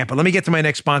 and he can't. But let me get to my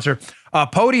next sponsor,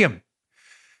 Podium.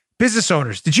 Business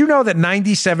owners, did you know that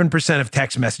 97% of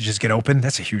text messages get opened?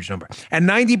 That's a huge number. And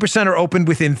 90% are opened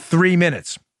within 3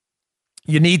 minutes.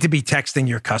 You need to be texting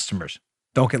your customers.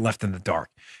 Don't get left in the dark.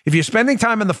 If you're spending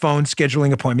time on the phone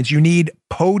scheduling appointments, you need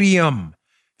Podium.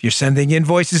 If you're sending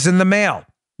invoices in the mail,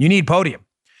 you need Podium.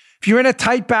 If you're in a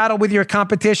tight battle with your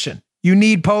competition, you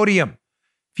need Podium.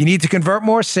 If you need to convert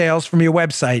more sales from your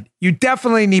website, you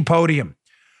definitely need Podium.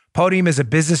 Podium is a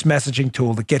business messaging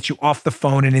tool that gets you off the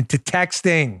phone and into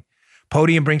texting.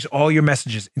 Podium brings all your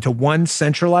messages into one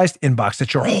centralized inbox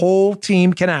that your whole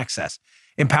team can access,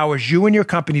 empowers you and your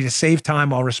company to save time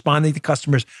while responding to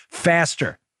customers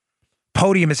faster.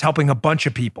 Podium is helping a bunch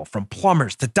of people, from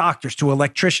plumbers to doctors to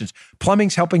electricians.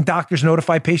 Plumbing's helping doctors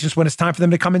notify patients when it's time for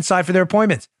them to come inside for their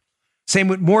appointments. Same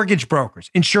with mortgage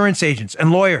brokers, insurance agents,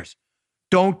 and lawyers.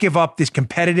 Don't give up this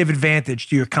competitive advantage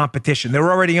to your competition. They're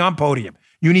already on Podium.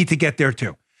 You need to get there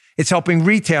too. It's helping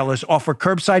retailers offer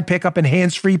curbside pickup and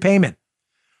hands-free payment.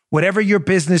 Whatever your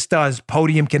business does,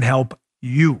 Podium can help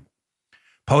you.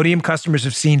 Podium customers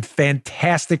have seen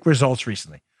fantastic results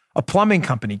recently. A plumbing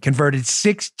company converted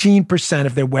 16%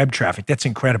 of their web traffic, that's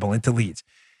incredible, into leads.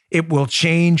 It will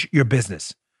change your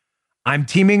business. I'm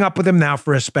teaming up with them now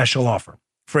for a special offer.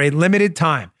 For a limited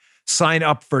time, sign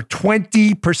up for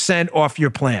 20% off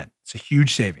your plan. It's a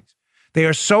huge savings. They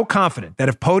are so confident that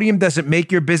if Podium doesn't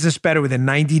make your business better within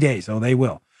 90 days, oh, they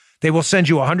will send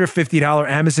you a $150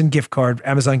 Amazon gift card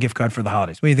for the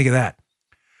holidays. What do you think of that?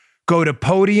 Go to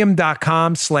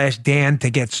podium.com/Dan to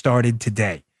get started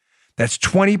today. That's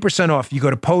 20% off. You go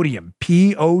to Podium,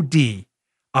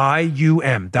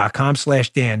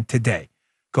 PODIUM.com/Dan today.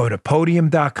 Go to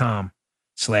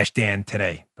podium.com/Dan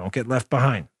today. Don't get left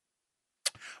behind.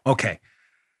 Okay.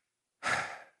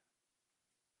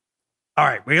 All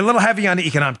right, we're a little heavy on the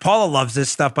economics. Paula loves this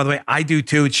stuff, by the way. I do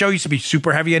too. The show used to be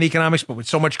super heavy on economics, but with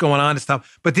so much going on and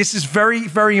stuff. But this is very,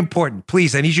 very important.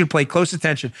 Please, I need you to pay close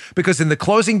attention, because in the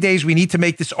closing days, we need to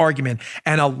make this argument.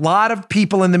 And a lot of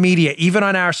people in the media, even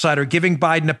on our side, are giving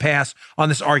Biden a pass on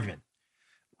this argument.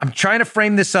 I'm trying to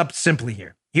frame this up simply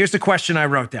here. Here's the question I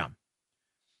wrote down.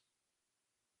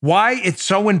 Why it's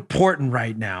so important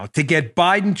right now to get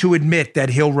Biden to admit that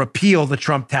he'll repeal the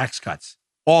Trump tax cuts.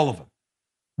 All of them.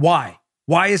 Why?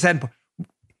 Why is that?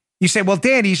 You say, well,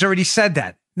 Dan, he's already said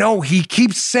that. No, he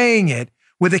keeps saying it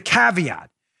with a caveat.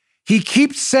 He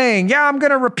keeps saying, yeah, I'm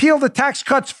going to repeal the tax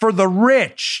cuts for the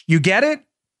rich. You get it?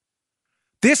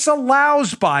 This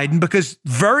allows Biden, because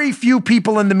very few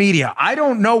people in the media, I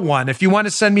don't know one. If you want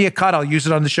to send me a cut, I'll use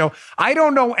it on the show. I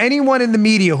don't know anyone in the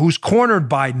media who's cornered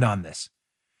Biden on this.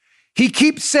 He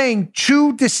keeps saying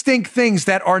two distinct things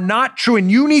that are not true.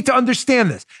 And you need to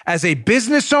understand this. As a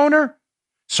business owner,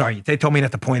 sorry, they told me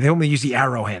not to point. They told me to use the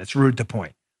arrow hand. It's rude to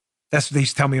point. That's what they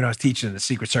used to tell me when I was teaching in the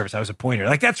Secret Service. I was a pointer.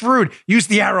 Like, that's rude. Use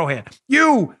the arrow hand.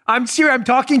 I'm serious. I'm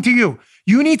talking to you.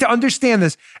 You need to understand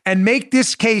this and make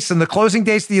this case in the closing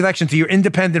days of the election to your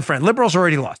independent friend. Liberals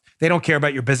already lost. They don't care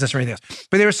about your business or anything else.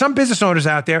 But there are some business owners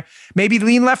out there, maybe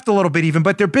lean left a little bit even,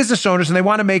 but they're business owners and they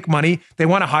want to make money. They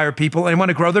want to hire people and they want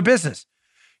to grow their business.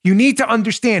 You need to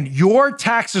understand your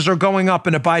taxes are going up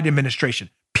in a Biden administration,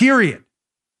 period.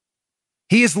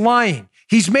 He is lying.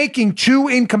 He's making two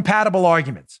incompatible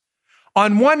arguments.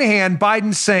 On one hand,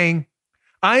 Biden's saying,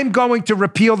 I'm going to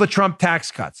repeal the Trump tax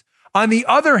cuts. On the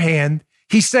other hand,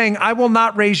 he's saying, I will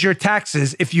not raise your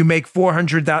taxes if you make I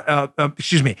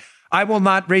will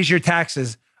not raise your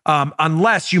taxes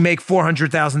unless you make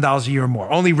 $400,000 a year or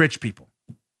more. Only rich people.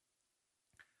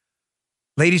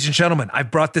 Ladies and gentlemen,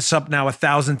 I've brought this up now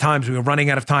 1,000 times. We are running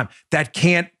out of time. That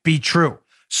can't be true.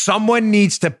 Someone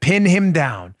needs to pin him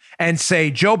down and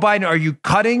say, Joe Biden, are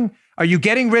you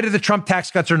getting rid of the Trump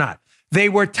tax cuts or not? They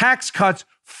were tax cuts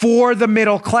for the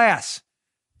middle class.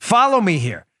 Follow me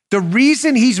here. The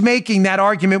reason he's making that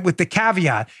argument with the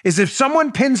caveat is if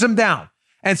someone pins him down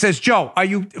and says, Joe, I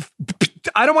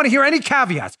don't want to hear any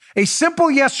caveats. A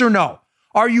simple yes or no.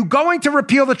 Are you going to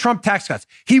repeal the Trump tax cuts?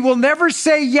 He will never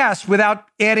say yes without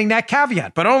adding that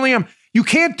caveat, but only him. You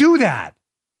can't do that.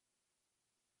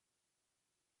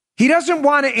 He doesn't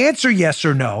want to answer yes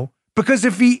or no, because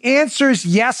if he answers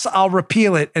yes, I'll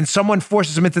repeal it, and someone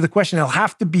forces him into the question, he'll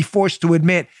have to be forced to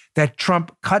admit that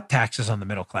Trump cut taxes on the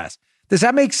middle class. Does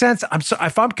that make sense?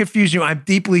 If I'm confusing you, I'm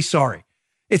deeply sorry.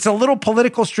 It's a little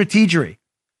political strategery.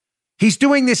 He's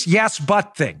doing this yes,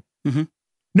 but thing. Mm-hmm.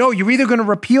 No, you're either going to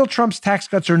repeal Trump's tax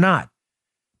cuts or not.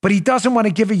 But he doesn't want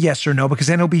to give a yes or no because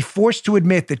then he'll be forced to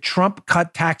admit that Trump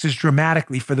cut taxes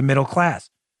dramatically for the middle class.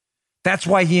 That's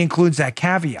why he includes that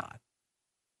caveat.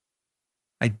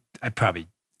 I probably,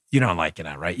 you don't like it,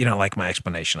 right? You don't like my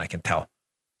explanation, I can tell.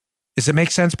 Does it make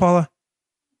sense, Paula?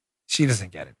 She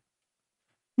doesn't get it.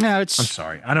 No, I'm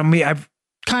sorry. I don't mean, I've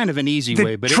kind of an easy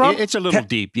way, but it's a little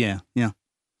deep. Yeah.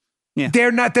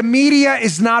 They're not, the media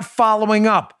is not following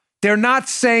up. They're not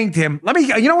saying to him,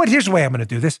 you know what? Here's the way I'm going to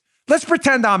do this. Let's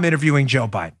pretend I'm interviewing Joe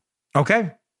Biden.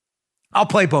 Okay. I'll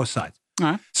play both sides.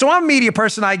 All right. So I'm a media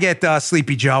person. I get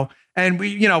Sleepy Joe. And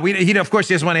he of course,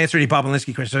 he doesn't want to answer any Bob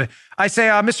Alinsky questions. I say,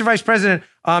 Mr. Vice President,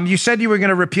 you said you were going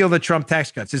to repeal the Trump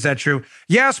tax cuts. Is that true?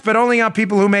 Yes, but only on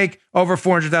people who make over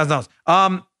 $400,000.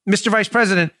 Mr. Vice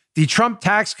President, the Trump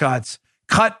tax cuts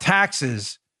cut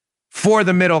taxes for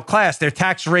the middle class. Their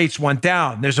tax rates went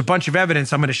down. There's a bunch of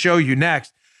evidence I'm going to show you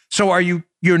next. So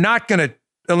you're not going to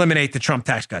eliminate the Trump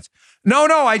tax cuts? No,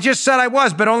 I just said I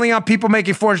was, but only on people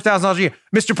making $400,000 a year.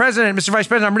 Mr. President, Mr. Vice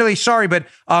President, I'm really sorry, but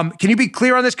can you be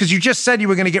clear on this? Because you just said you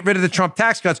were going to get rid of the Trump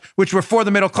tax cuts, which were for the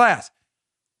middle class.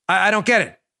 I don't get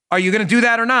it. Are you going to do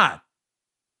that or not?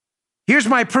 Here's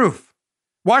my proof.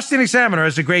 Washington Examiner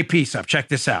has a great piece up. Check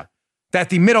this out. That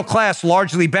the middle class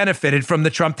largely benefited from the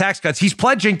Trump tax cuts. He's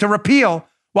pledging to repeal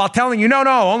while telling you, no,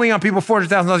 only on people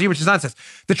 $400,000 a year, which is nonsense.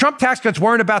 The Trump tax cuts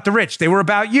weren't about the rich. They were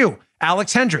about you,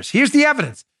 Alex Hendricks. Here's the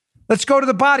evidence. Let's go to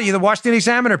the body of the Washington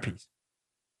Examiner piece.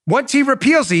 Once he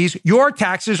repeals these, your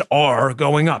taxes are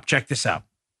going up. Check this out.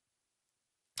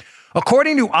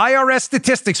 According to IRS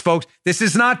statistics, folks, this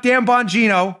is not Dan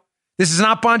Bongino. This is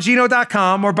not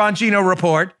Bongino.com or Bongino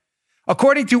Report.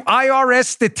 According to IRS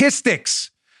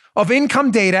statistics of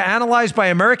income data analyzed by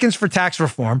Americans for Tax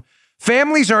Reform,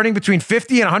 families earning between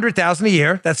 $50,000 and $100,000 a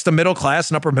year, that's the middle class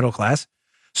and upper middle class,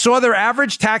 saw their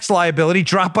average tax liability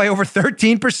drop by over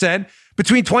 13%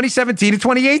 between 2017 and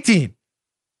 2018.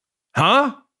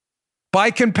 Huh?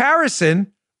 By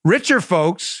comparison, richer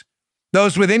folks,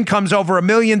 those with incomes over $1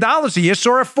 million a year,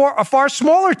 saw a far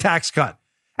smaller tax cut,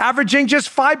 averaging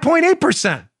just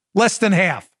 5.8%, less than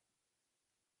half.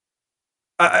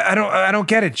 I don't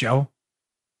get it, Joe.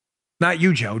 Not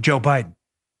you, Joe Biden.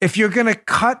 If you're going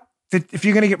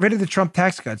to get rid of the Trump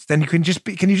tax cuts, then can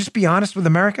you just be honest with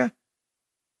America?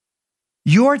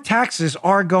 Your taxes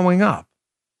are going up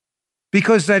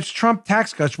because those Trump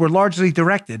tax cuts were largely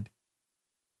directed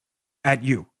at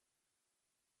you.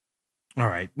 All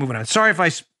right, moving on. Sorry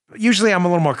if usually I'm a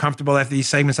little more comfortable after these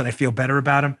segments and I feel better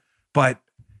about them, but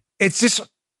it's just,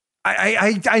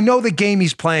 I know the game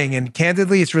he's playing, and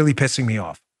candidly, it's really pissing me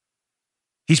off.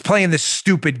 He's playing this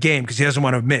stupid game because he doesn't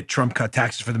want to admit Trump cut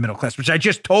taxes for the middle class, which I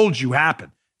just told you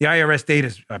happened. The IRS data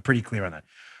is pretty clear on that.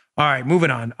 All right, moving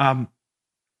on.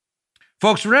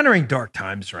 Folks, we're entering dark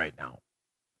times right now.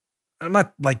 I'm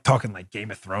not talking like Game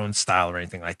of Thrones style or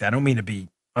anything like that. I don't mean to be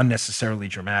unnecessarily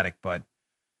dramatic, but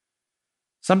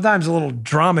sometimes a little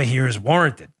drama here is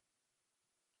warranted.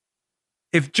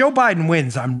 If Joe Biden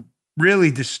wins, I'm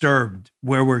really disturbed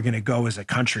where we're going to go as a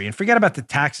country. And forget about the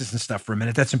taxes and stuff for a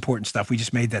minute. That's important stuff. We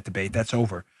just made that debate. That's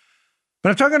over. But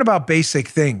I'm talking about basic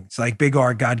things like big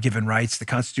R, God-given rights, the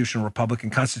constitutional republic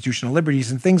and constitutional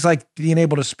liberties, and things like being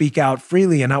able to speak out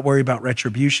freely and not worry about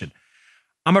retribution.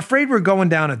 I'm afraid we're going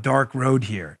down a dark road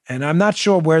here, and I'm not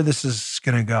sure where this is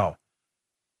going to go.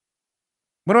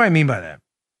 What do I mean by that?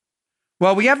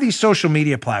 Well, we have these social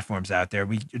media platforms out there.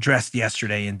 We addressed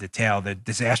yesterday in detail the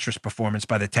disastrous performance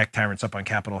by the tech tyrants up on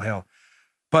Capitol Hill.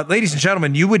 But ladies and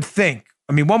gentlemen, one would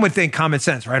think common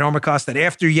sense, right, Armacost, that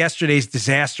after yesterday's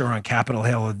disaster on Capitol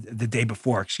Hill, the day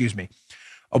before,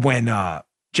 when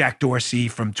Jack Dorsey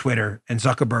from Twitter and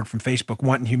Zuckerberg from Facebook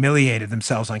went and humiliated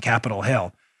themselves on Capitol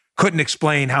Hill, couldn't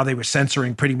explain how they were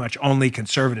censoring pretty much only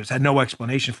conservatives, had no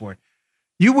explanation for it.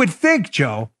 You would think,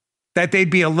 Joe, that they'd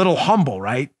be a little humble,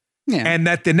 right? Yeah. And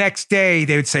that the next day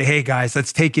they would say, hey, guys,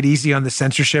 let's take it easy on the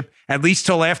censorship, at least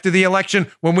till after the election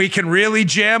when we can really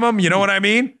jam them. You know what I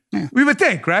mean? Yeah. We would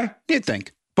think, right? You'd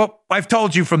think. But I've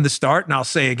told you from the start, and I'll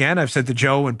say again, I've said to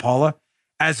Joe and Paula,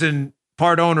 as in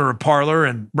part owner of Parler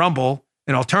and Rumble,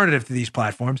 an alternative to these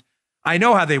platforms, I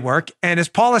know how they work. And as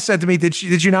Paula said to me, did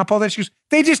you not, Paula? She goes,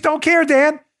 they just don't care,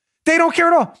 Dan. They don't care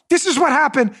at all. This is what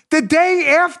happened the day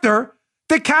after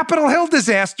the Capitol Hill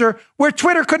disaster, where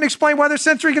Twitter couldn't explain why they're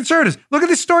censoring conservatives. Look at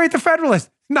this story at The Federalist.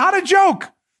 Not a joke.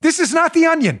 This is not The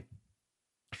Onion.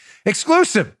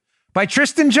 Exclusive by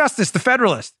Tristan Justice, The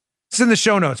Federalist. It's in the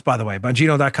show notes, by the way,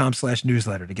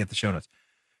 Bongino.com/newsletter to get the show notes.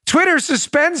 Twitter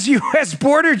suspends U.S.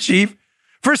 border chief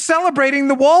for celebrating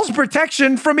the wall's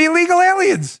protection from illegal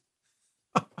aliens.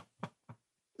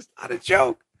 It's not a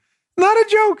joke. Not a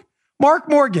joke. Mark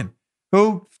Morgan,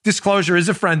 who, disclosure, is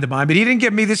a friend of mine, but he didn't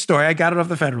give me this story. I got it off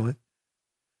the Federalist.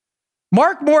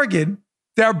 Mark Morgan,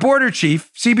 their border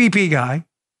chief, CBP guy,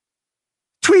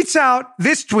 tweets out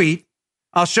this tweet.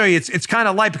 I'll show you. It's kind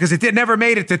of light because it never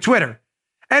made it to Twitter.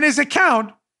 And his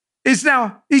account is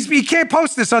now, he can't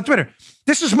post this on Twitter.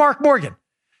 This is Mark Morgan.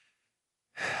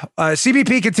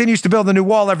 CBP continues to build a new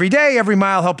wall every day. Every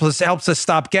mile helps us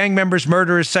stop gang members,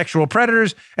 murderers, sexual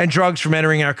predators, and drugs from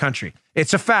entering our country.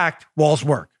 It's a fact. Walls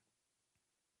work.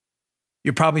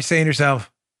 You're probably saying to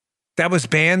yourself, that was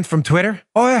banned from Twitter?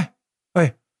 Oh, yeah.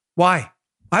 Wait, why?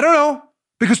 I don't know.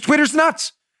 Because Twitter's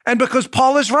nuts. And because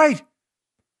Paula's right.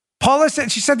 Paula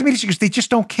said, she said to me, she goes, they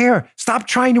just don't care. Stop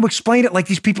trying to explain it like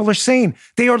these people are saying.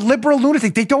 They are liberal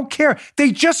lunatics. They don't care.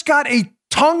 They just got a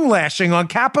tongue lashing on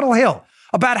Capitol Hill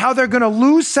about how they're going to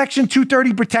lose Section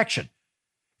 230 protection.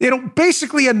 It'll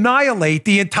basically annihilate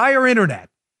the entire internet.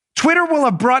 Twitter will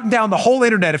have brought down the whole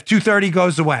internet if 230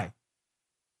 goes away.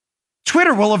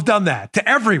 Twitter will have done that to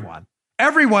everyone.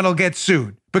 Everyone will get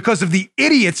sued because of the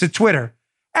idiots at Twitter.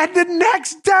 And the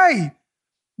next day,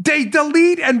 they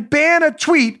delete and ban a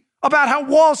tweet about how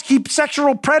walls keep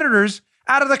sexual predators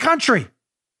out of the country.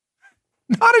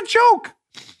 Not a joke.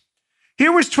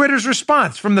 Here was Twitter's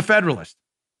response from the Federalist.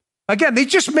 Again, they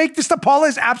just make this the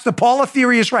Paula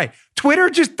theory is right. Twitter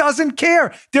just doesn't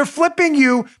care. They're flipping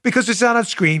you because it's not on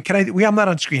screen. I'm not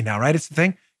on screen now, right? It's the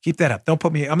thing. Keep that up. Don't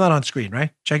put me, I'm not on screen,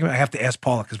 right? Check it. I have to ask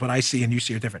Paula because what I see and you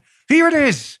see are different. Here it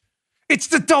is. It's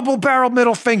the double-barreled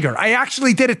middle finger. I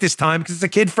actually did it this time because it's a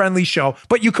kid-friendly show,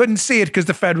 but you couldn't see it because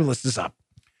the Federalist is up.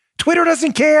 Twitter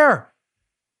doesn't care.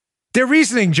 Their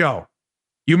reasoning, Joe.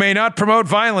 You may not promote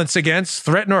violence against,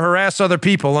 threaten, or harass other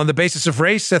people on the basis of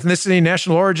race, ethnicity,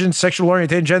 national origin, sexual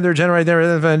orientation,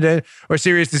 gender, or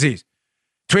serious disease.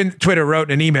 Twitter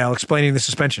wrote an email explaining the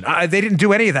suspension. They didn't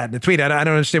do any of that in the tweet. I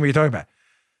don't understand what you're talking about.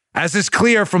 As is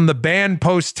clear from the banned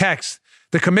post text,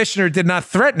 the commissioner did not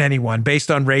threaten anyone based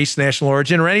on race, national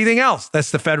origin, or anything else.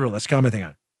 That's the Federalist commenting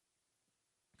on it.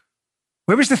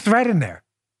 Where was the threat in there?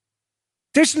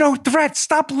 There's no threat.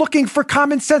 Stop looking for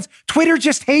common sense. Twitter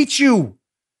just hates you.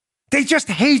 They just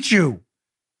hate you.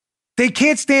 They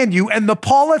can't stand you. And the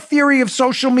Paula theory of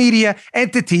social media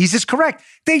entities is correct.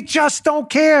 They just don't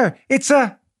care.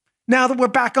 Now that we're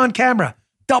back on camera,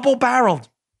 double-barreled.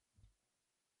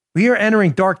 We are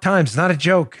entering dark times, not a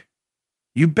joke.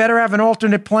 You better have an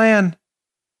alternate plan.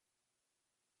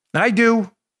 I do.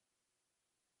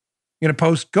 You're going to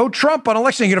post, go Trump on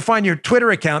election. You're going to find your Twitter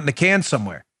account in the can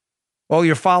somewhere. All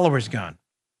your followers gone.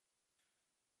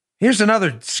 Here's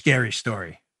another scary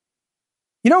story.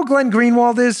 You know who Glenn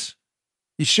Greenwald is?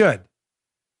 You should.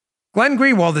 Glenn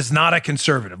Greenwald is not a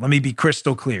conservative. Let me be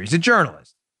crystal clear. He's a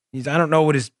journalist. I don't know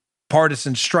what his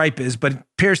partisan stripe is, but it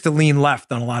appears to lean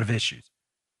left on a lot of issues.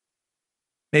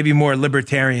 Maybe more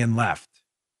libertarian left.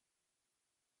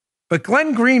 But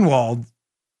Glenn Greenwald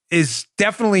is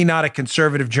definitely not a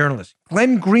conservative journalist.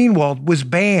 Glenn Greenwald was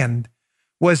banned,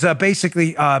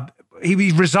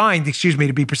 he resigned,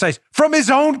 to be precise, from his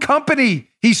own company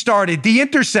he started, The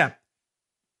Intercept.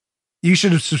 You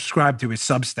should have subscribed to his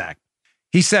Substack.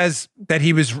 He says that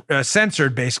he was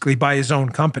censored basically by his own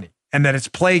company and that it's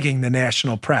plaguing the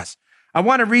national press. I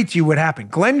want to read to you what happened.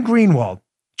 Glenn Greenwald,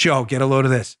 Joe, get a load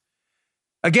of this.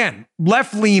 Again,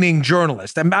 left-leaning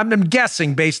journalist. I'm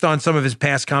guessing based on some of his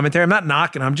past commentary. I'm not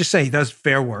knocking him. I'm just saying he does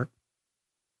fair work.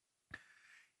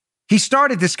 He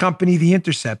started this company, The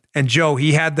Intercept, and Joe,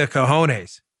 he had the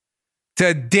cojones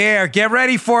to dare, get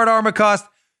ready for it, Armacost,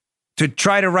 to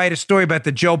try to write a story about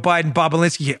the Joe Biden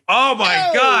Bobulinski. Oh my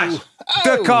gosh,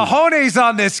 the cojones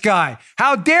on this guy.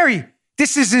 How dare he?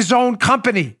 This is his own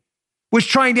company. Was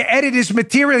trying to edit his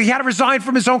material. He had to resign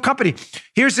from his own company.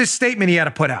 Here's his statement he had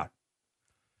to put out.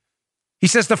 He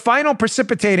says, the final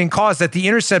precipitating cause that The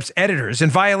Intercept's editors,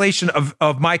 in violation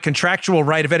of my contractual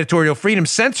right of editorial freedom,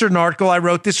 censored an article I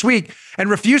wrote this week and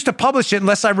refused to publish it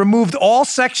unless I removed all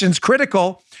sections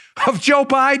critical of Joe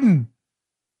Biden.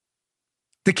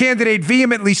 The candidate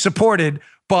vehemently supported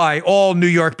by all New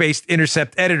York-based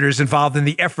Intercept editors involved in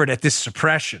the effort at this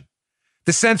suppression.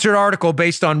 The censored article,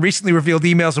 based on recently revealed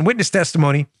emails and witness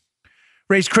testimony,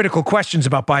 raised critical questions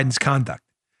about Biden's conduct.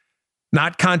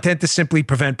 Not content to simply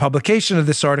prevent publication of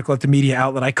this article at the media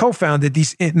outlet I co-founded,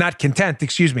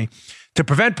 to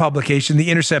prevent publication, the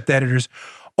Intercept editors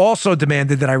also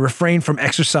demanded that I refrain from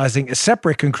exercising a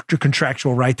separate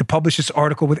contractual right to publish this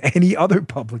article with any other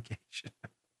publication.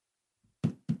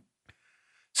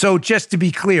 So just to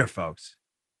be clear, folks,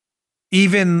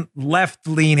 even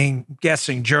left-leaning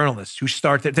guessing journalists who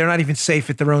start that they're not even safe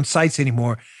at their own sites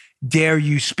anymore. Dare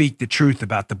you speak the truth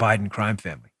about the Biden crime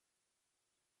family?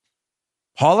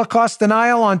 Holocaust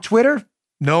denial on Twitter?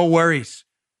 No worries.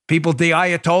 The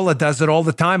Ayatollah does it all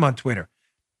the time on Twitter.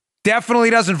 Definitely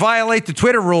doesn't violate the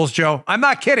Twitter rules, Joe. I'm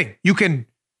not kidding. You can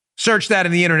search that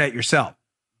in the internet yourself.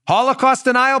 Holocaust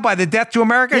denial by the Death to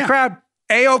America crowd?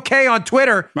 A-OK on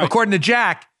Twitter, according to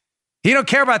Jack. He don't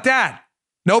care about that.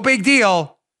 No big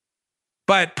deal.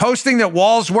 But posting that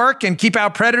walls work and keep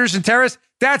out predators and terrorists,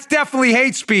 that's definitely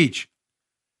hate speech.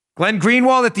 Glenn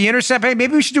Greenwald at The Intercept. Hey,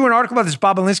 maybe we should do an article about this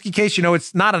Bobulinski case. You know,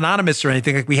 it's not anonymous or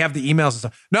anything. Like we have the emails and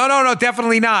stuff. No,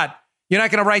 definitely not. You're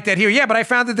not going to write that here. Yeah, but I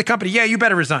founded the company. Yeah, you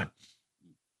better resign.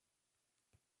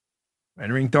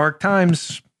 Entering dark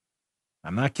times.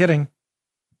 I'm not kidding.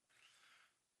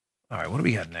 All right, what do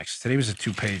we got next? Today was a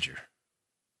 2-pager.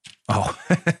 Oh,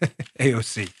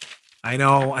 AOC. I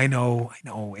know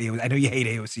you hate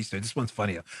AOC, so this one's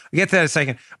funny. I'll get to that in a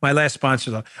second. My last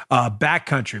sponsor, though,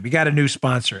 Backcountry. We got a new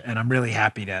sponsor, and I'm really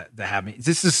happy to have me.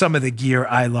 This is some of the gear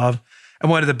I love. And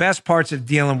one of the best parts of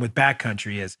dealing with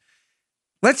Backcountry is,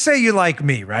 let's say you like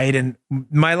me, right? And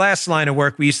my last line of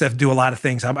work, we used to have to do a lot of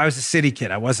things. I was a city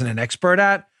kid. I wasn't an expert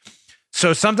at.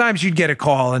 So sometimes you'd get a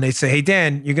call, and they'd say, hey,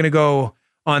 Dan, you're going to go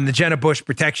on the Jenna Bush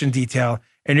protection detail,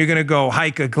 and you're going to go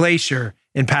hike a glacier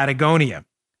in Patagonia.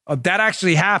 Oh, that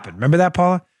actually happened. Remember that,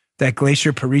 Paula? That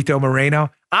glacier, Perito Moreno?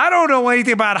 I don't know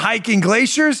anything about hiking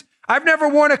glaciers. I've never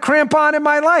worn a crampon in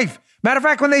my life. Matter of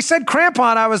fact, when they said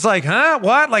crampon, I was like, huh?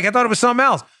 What? Like I thought it was something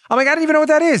else. I'm like, I don't even know what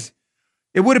that is.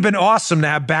 It would have been awesome to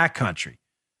have Backcountry.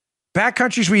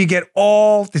 Backcountry is where you get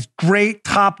all this great,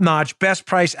 top-notch, best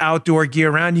price outdoor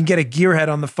gear around. You can get a gearhead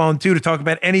on the phone, too, to talk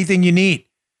about anything you need.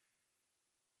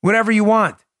 Whatever you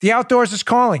want. The outdoors is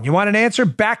calling. You want an answer?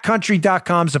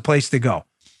 Backcountry.com is the place to go.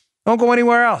 Don't go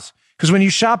anywhere else. Because when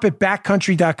you shop at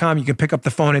backcountry.com, you can pick up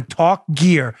the phone and talk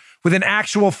gear with an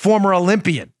actual former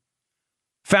Olympian.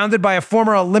 Founded by a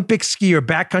former Olympic skier,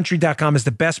 backcountry.com is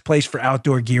the best place for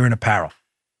outdoor gear and apparel.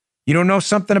 You don't know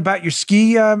something about your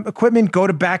ski equipment? Go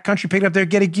to Backcountry, pick it up there,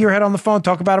 get a gearhead on the phone,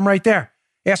 talk about them right there.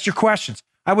 Ask your questions.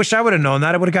 I wish I would have known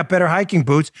that. I would have got better hiking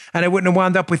boots, and I wouldn't have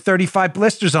wound up with 35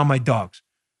 blisters on my dogs.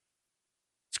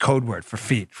 It's code word for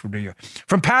feet from New York.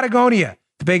 From Patagonia,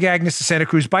 the Big Agnes to Santa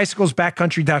Cruz Bicycles,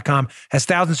 Backcountry.com has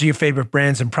thousands of your favorite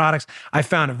brands and products. I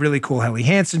found a really cool Helly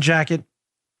Hansen jacket.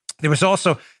 There was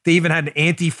also, they even had an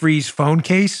anti-freeze phone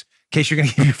case in case you're going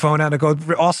to give your phone out and go.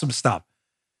 Awesome stuff.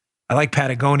 I like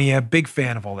Patagonia. Big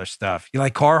fan of all their stuff. You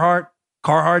like Carhartt?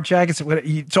 Carhartt jackets?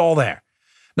 It's all there.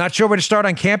 Not sure where to start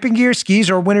on camping gear, skis,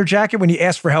 or a winter jacket? When you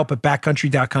ask for help at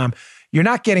Backcountry.com, you're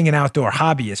not getting an outdoor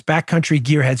hobbyist. Backcountry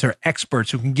gearheads are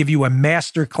experts who can give you a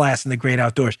master class in the great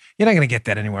outdoors. You're not going to get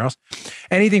that anywhere else.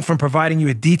 Anything from providing you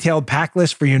a detailed pack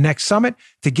list for your next summit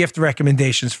to gift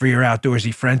recommendations for your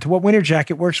outdoorsy friend to what winter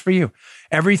jacket works for you.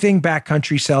 Everything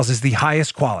Backcountry sells is the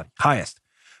highest quality,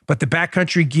 But the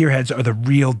Backcountry gearheads are the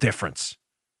real difference.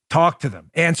 Talk to them.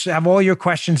 Have all your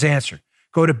questions answered.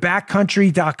 Go to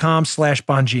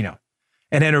backcountry.com/Bongino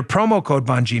and enter promo code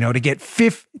Bongino to get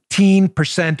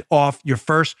 15% off your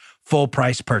first full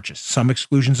price purchase. Some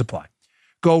exclusions apply.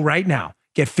 Go right now.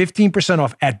 Get 15%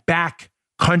 off at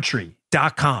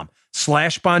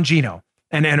backcountry.com/Bongino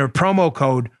and enter promo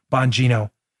code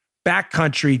Bongino.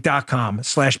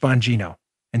 Backcountry.com/Bongino.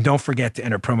 And don't forget to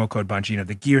enter promo code Bongino.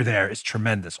 The gear there is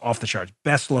tremendous, off the charts.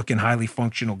 Best looking, highly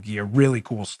functional gear. Really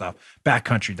cool stuff.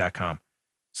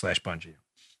 Backcountry.com/Bongino.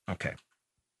 Okay.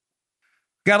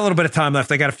 Got a little bit of time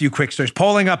left. I got a few quick stories.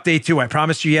 Polling update too. I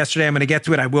promised you yesterday I'm going to get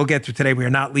to it. I will get to it today. We are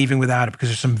not leaving without it because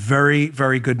there's some very,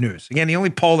 very good news. Again, the only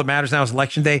poll that matters now is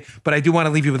Election Day, but I do want to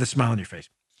leave you with a smile on your face.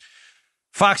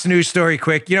 Fox News story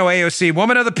quick. You know AOC,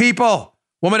 woman of the people.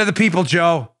 Woman of the people,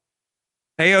 Joe.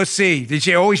 AOC. Did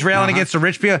she always railing against the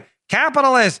rich people?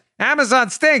 Capitalist. Amazon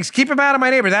stinks. Keep him out of my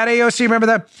neighbor. That AOC, remember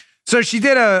that? So she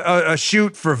did a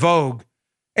shoot for Vogue.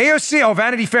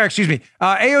 Vanity Fair, excuse me.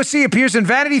 AOC appears in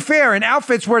Vanity Fair in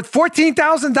outfits worth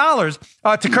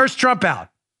 $14,000 to curse Trump out.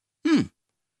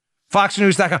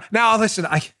 FoxNews.com. Now, listen,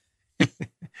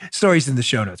 stories in the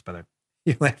show notes, by the way.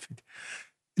 You're laughing.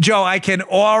 Joe, I can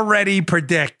already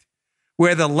predict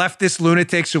where the leftist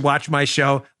lunatics who watch my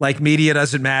show, like media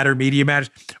doesn't matter, media matters,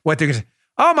 what they're going to say.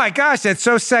 Oh my gosh, that's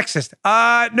so sexist.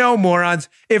 No, morons.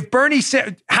 If Bernie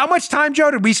how much time,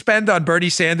 Joe, did we spend on Bernie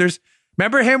Sanders?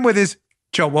 Remember him with his,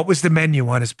 Joe, what was the menu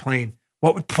on his plane?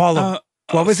 What would follow?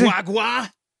 What was foie gras?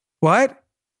 What?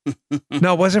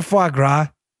 No, it wasn't foie gras.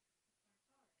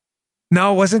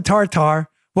 No, it wasn't tartare.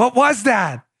 What was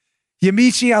that?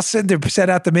 Yamiche Alcindor set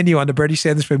out the menu on the Bernie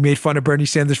Sanders, but made fun of Bernie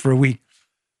Sanders for a week.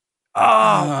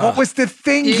 Oh, what was the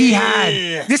thing he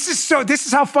had? This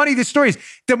is how funny this story is.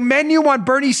 The menu on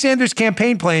Bernie Sanders'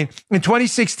 campaign plane in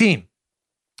 2016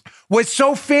 was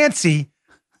so fancy.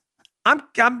 I'm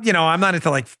not into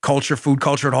like food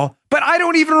culture at all, but I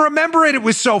don't even remember it. It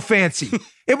was so fancy.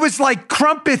 It was like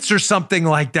crumpets or something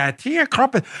like that. Yeah,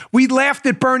 crumpet. We laughed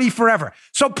at Bernie forever.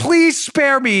 So please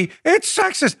spare me. It's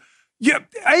sexist. Yeah,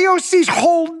 AOC's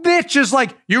whole niche is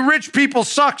like, you rich people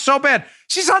suck so bad.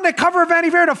 She's on the cover of Vanity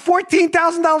Fair in a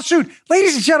 $14,000 suit.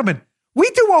 Ladies and gentlemen, we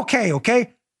do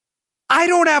okay? I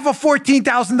don't have a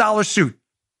 $14,000 suit.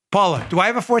 Paula, do I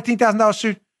have a $14,000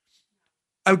 suit?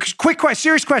 Quick question,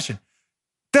 serious question.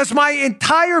 Does my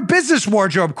entire business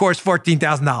wardrobe cost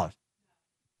 $14,000?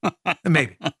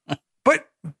 Maybe. But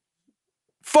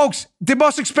folks, the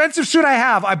most expensive suit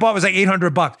I bought was like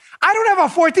 $800. I don't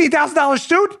have a $14,000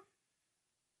 suit.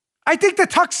 I think the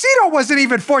tuxedo wasn't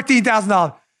even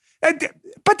 $14,000.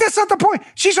 But that's not the point.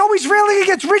 She's always railing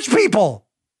against rich people.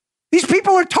 These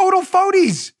people are total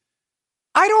phonies.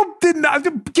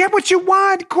 Get what you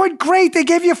want. Good, great. They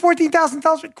gave you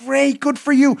 $14,000. Great, good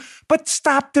for you. But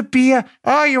stop the BS.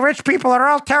 Oh, you rich people are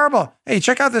all terrible. Hey,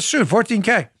 check out this suit,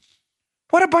 $14K.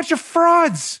 What a bunch of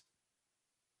frauds.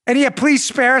 And yeah, please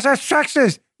spare us. That's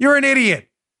sexist. You're an idiot.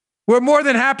 We're more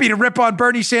than happy to rip on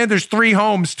Bernie Sanders' 3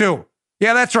 homes, too.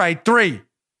 Yeah, that's right, 3.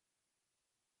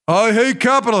 I hate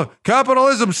capitalism.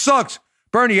 Capitalism sucks.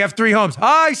 Bernie, you have 3 homes.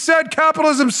 I said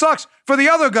capitalism sucks for the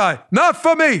other guy, not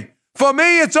for me. For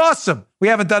me, it's awesome. We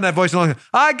haven't done that voice in a long time.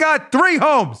 I got 3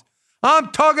 homes.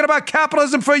 I'm talking about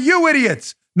capitalism for you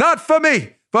idiots, not for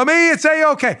me. For me, it's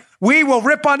A-okay. We will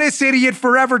rip on this idiot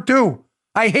forever, too.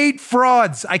 I hate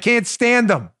frauds. I can't stand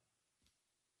them.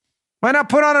 Why not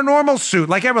put on a normal suit,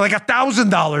 like a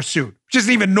 $1,000 suit, which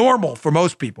isn't even normal for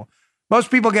most people. Most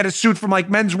people get a suit from like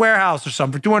Men's Warehouse or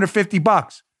something for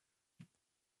 $250.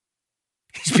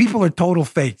 These people are total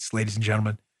fakes, ladies and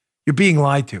gentlemen. You're being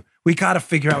lied to. We got to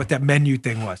figure out what that menu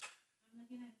thing was.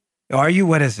 Are you?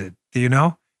 What is it? Do you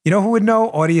know? You know who would know?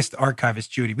 Audience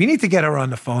archivist Judy. We need to get her on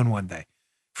the phone one day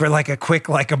for like a quick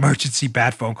emergency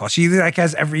bat phone call. She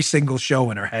has every single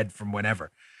show in her head from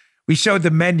whenever. We showed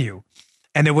the menu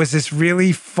and it was this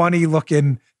really funny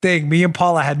looking thing. Me and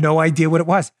Paula had no idea what it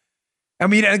was. I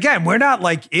mean, again, we're not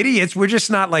like idiots. We're just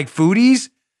not like foodies.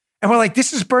 And we're like,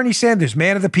 this is Bernie Sanders,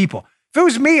 man of the people. If it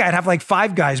was me, I'd have like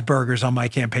Five Guys burgers on my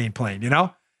campaign plane,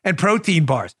 and protein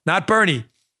bars. Not Bernie.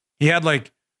 He had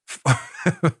like,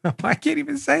 I can't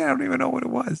even say it. I don't even know what it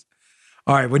was.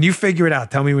 All right. When you figure it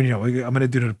out, tell me when you know. I'm going to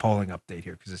do the polling update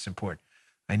here because it's important.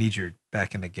 I need you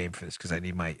back in the game for this because I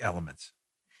need my elements.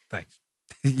 Thanks.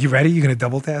 You ready? You going to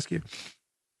double task you?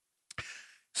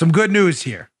 Some good news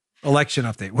here. Election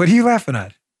update. What are you laughing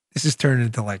at? This is turning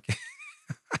into like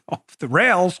off the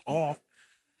rails. Off.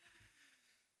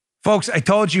 Folks, I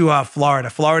told you Florida.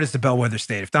 Florida's the bellwether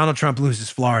state. If Donald Trump loses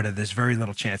Florida, there's very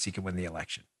little chance he can win the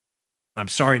election. I'm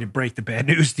sorry to break the bad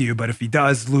news to you, but if he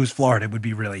does lose Florida, it would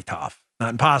be really tough.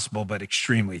 Not impossible, but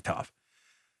extremely tough.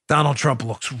 Donald Trump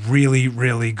looks really,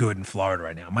 really good in Florida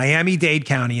right now. Miami-Dade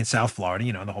County in South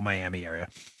Florida, the whole Miami area,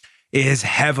 is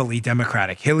heavily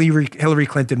Democratic. Hillary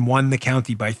Clinton won the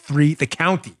county by 3, the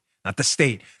county, not the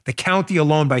state, the county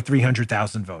alone by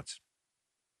 300,000 votes.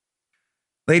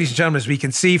 Ladies and gentlemen, as we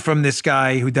can see from this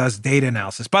guy who does data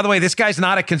analysis. By the way, this guy's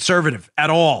not a conservative at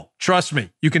all. Trust me.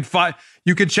 You can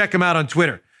check him out on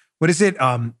Twitter. What is it?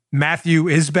 Matthew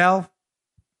Isbell.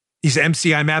 He's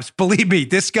MCI Maps. Believe me,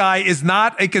 this guy is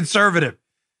not a conservative.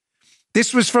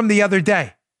 This was from the other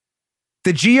day.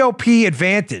 The GOP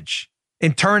advantage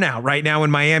in turnout right now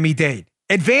in Miami-Dade.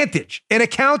 Advantage in a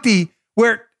county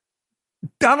where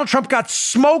Donald Trump got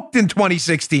smoked in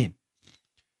 2016.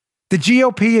 The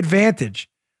GOP advantage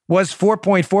was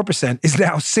 4.4%, is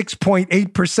now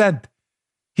 6.8%.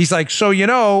 He's like, so,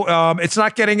 it's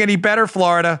not getting any better,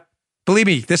 Florida. Believe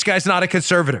me, this guy's not a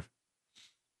conservative.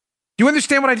 Do you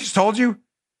understand what I just told you?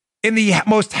 In the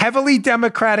most heavily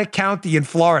Democratic county in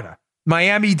Florida,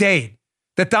 Miami-Dade,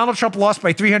 that Donald Trump lost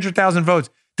by 300,000 votes,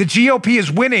 the GOP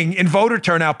is winning in voter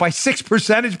turnout by 6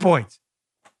 percentage points.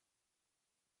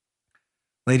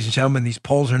 Ladies and gentlemen, these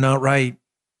polls are not right. A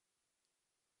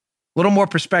little more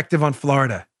perspective on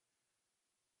Florida.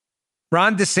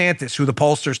 Ron DeSantis, who the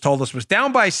pollsters told us was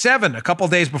down by 7 a couple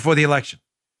days before the election.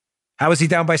 How is he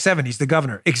down by 7? He's the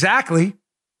governor. Exactly.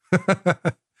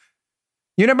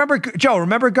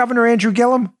 Remember Governor Andrew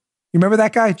Gillum? You remember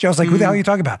that guy? Joe's like, who the hell are you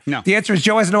talking about? No. The answer is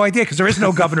Joe has no idea because there is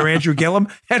no Governor Andrew Gillum.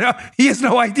 And he has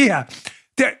no idea.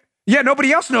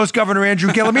 Nobody else knows Governor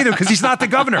Andrew Gillum either because he's not the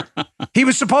governor. He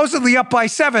was supposedly up by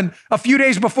 7 a few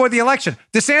days before the election.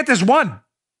 DeSantis won.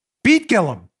 Beat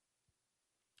Gillum.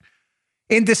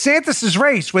 In DeSantis'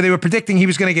 race, where they were predicting he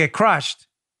was going to get crushed,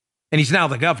 and he's now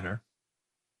the governor,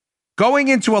 going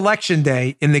into election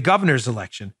day in the governor's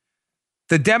election,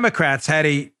 the Democrats had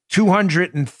a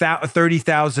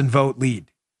 230,000 vote lead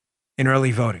in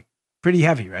early voting. Pretty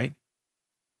heavy, right?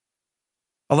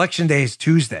 Election day is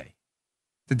Tuesday.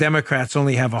 The Democrats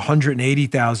only have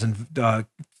 180,000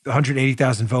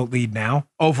 vote lead now,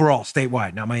 overall,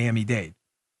 statewide, not Miami-Dade.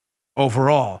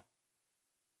 Overall.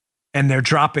 And they're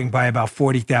dropping by about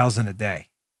 40,000 a day.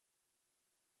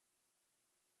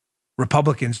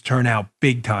 Republicans turn out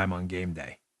big time on game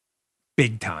day.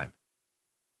 Big time.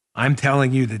 I'm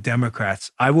telling you, the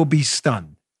Democrats, I will be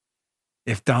stunned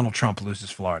if Donald Trump loses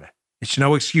Florida. It's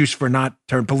no excuse for not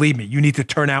turn. Believe me, you need to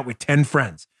turn out with 10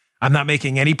 friends. I'm not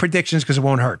making any predictions because it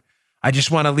won't hurt. I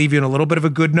just want to leave you in a little bit of a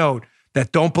good note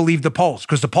that don't believe the polls,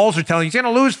 because the polls are telling you he's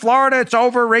going to lose Florida. It's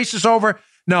over. Race is over.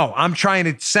 No, I'm trying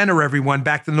to center everyone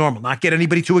back to normal, not get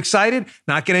anybody too excited,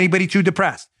 not get anybody too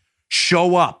depressed.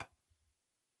 Show up.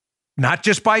 Not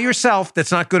just by yourself.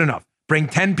 That's not good enough. Bring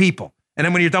 10 people. And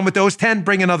then when you're done with those 10,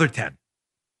 bring another 10.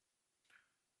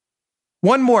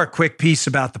 One more quick piece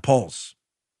about the polls.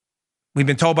 We've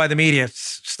been told by the media,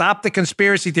 stop the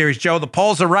conspiracy theories, Joe. The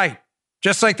polls are right,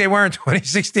 just like they were in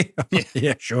 2016.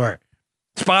 Yeah, sure.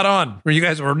 Spot on. You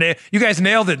guys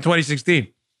nailed it in 2016.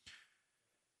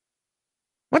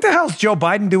 What the hell is Joe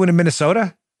Biden doing in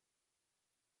Minnesota?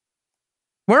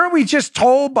 Weren't we just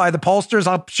told by the pollsters,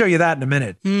 I'll show you that in a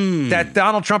minute, that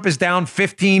Donald Trump is down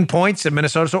 15 points in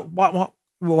Minnesota? So why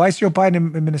is Joe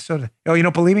Biden in Minnesota? Oh, you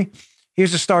don't believe me?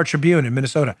 Here's the Star Tribune in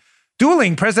Minnesota.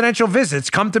 Dueling presidential visits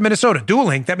come to Minnesota.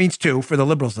 Dueling, that means two for the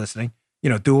liberals listening.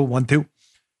 You know, duel, 1, 2.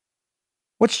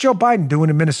 What's Joe Biden doing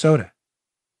in Minnesota?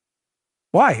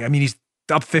 Why? I mean, he's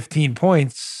up 15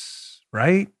 points,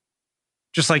 right?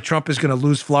 Just like Trump is going to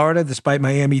lose Florida despite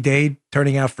Miami-Dade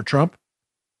turning out for Trump.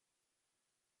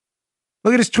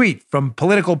 Look at his tweet from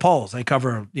Political Polls. They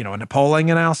cover, a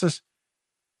polling analysis.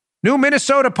 New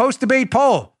Minnesota post-debate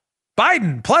poll.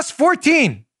 Biden plus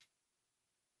 14.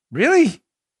 Really?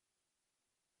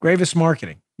 Gravest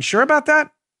marketing. You sure about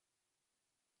that?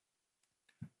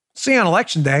 See on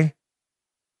election day.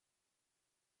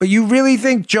 But you really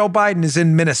think Joe Biden is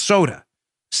in Minnesota,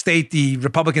 state the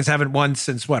Republicans haven't won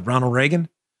since what, Ronald Reagan?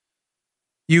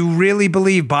 You really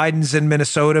believe Biden's in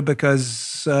Minnesota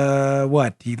because,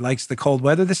 he likes the cold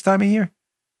weather this time of year?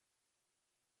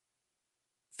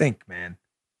 Think, man.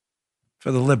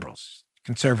 For the liberals,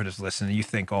 conservatives listening, you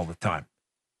think all the time.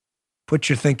 Put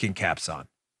your thinking caps on.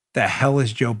 The hell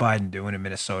is Joe Biden doing in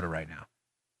Minnesota right now?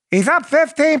 He's up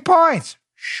 15 points.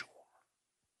 Sure.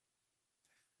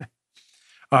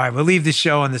 All right, we'll leave the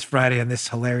show on this Friday on this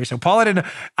hilarious. So Paula didn't.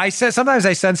 Sometimes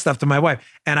I send stuff to my wife,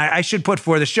 and I should put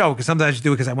for the show because sometimes I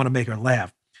do it because I want to make her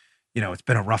laugh. It's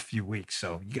been a rough few weeks,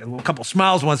 so you get a couple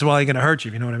smiles once in a while. Ain't gonna hurt you,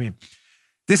 if you know what I mean.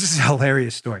 This is a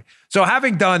hilarious story. So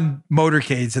having done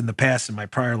motorcades in the past in my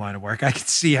prior line of work, I can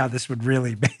see how this would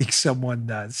really make someone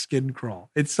skin crawl.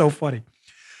 It's so funny.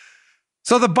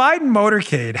 So the Biden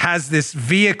motorcade has this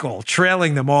vehicle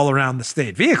trailing them all around the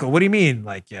state. Vehicle? What do you mean?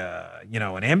 Like,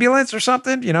 an ambulance or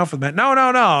something? No,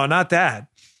 not that.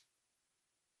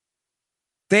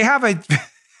 They have I'm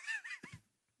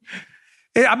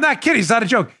not kidding. It's not a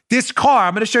joke. This car,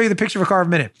 I'm going to show you the picture of a car in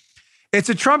a minute. It's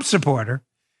a Trump supporter.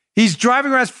 He's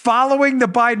driving around following the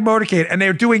Biden motorcade, and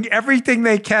they're doing everything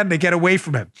they can to get away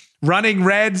from him. Running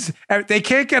reds. They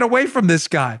can't get away from this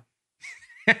guy.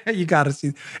 You got to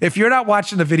see. If you're not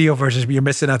watching the video versions, you're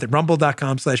missing out.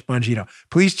 Rumble.com/Bongino.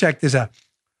 Please check this out.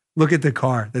 Look at the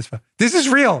car. This is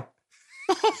real.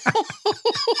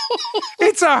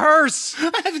 It's a hearse.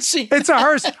 I haven't seen It's a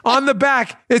hearse. On the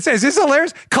back, it says, this is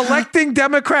hilarious, collecting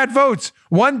Democrat votes,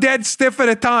 one dead stiff at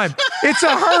a time. It's a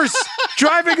hearse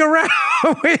driving around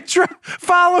with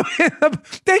following them.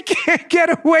 They can't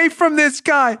get away from this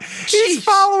guy. He's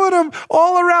following them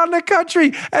all around the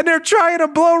country, and they're trying to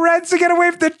blow reds to get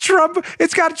away from the Trump.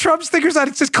 It's got Trump stickers on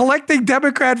it. It says collecting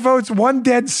Democrat votes, one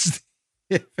dead stiff.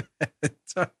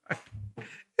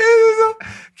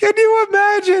 Can you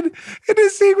imagine in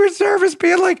the Secret Service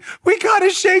being like, we got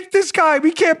to shake this guy.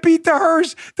 We can't beat the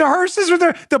hearse. The hearses were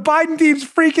there. The Biden team's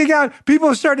freaking out. People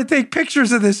are starting to take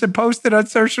pictures of this and post it on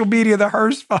social media. The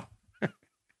hearse fire.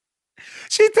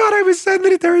 She thought I was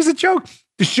sending it there as a joke.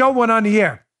 The show went on the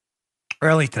air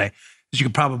early today, as you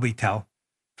can probably tell.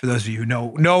 For those of you who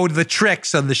know the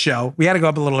tricks on the show, we had to go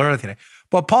up a little early today.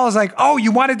 But Paula's like, oh,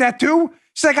 you wanted that too?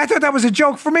 She's like, I thought that was a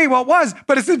joke for me. Well, it was,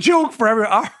 but it's a joke for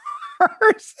everyone.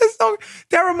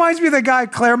 That reminds me of the guy,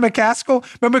 Claire McCaskill.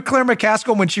 Remember Claire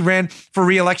McCaskill when she ran for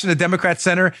re-election to Democrat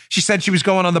Center? She said she was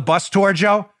going on the bus tour,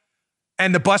 Joe.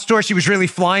 And the bus tour, she was really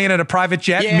flying in a private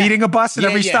jet, meeting a bus at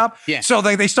every stop. Yeah. So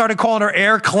they started calling her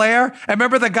Air Claire. And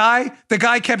remember the guy? The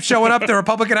guy kept showing up, the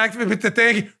Republican activist with the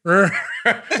thing,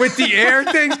 with the air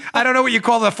things. I don't know what you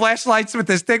call the flashlights with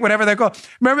this thing, whatever they're called.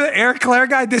 Remember the Air Claire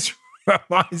guy? This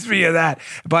reminds me of that.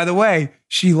 By the way,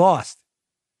 she lost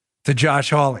to Josh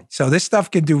Hawley. So this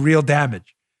stuff can do real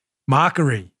damage.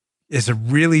 Mockery is a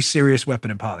really serious weapon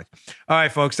in politics. All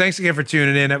right, folks, thanks again for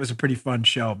tuning in. That was a pretty fun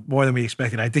show, more than we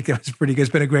expected. I think that was pretty good.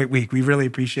 It's been a great week. We really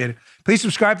appreciate it. Please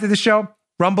subscribe to the show,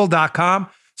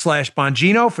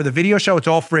 rumble.com/Bongino for the video show. It's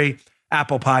all free,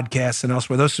 Apple Podcasts and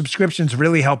elsewhere. Those subscriptions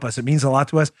really help us. It means a lot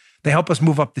to us. They help us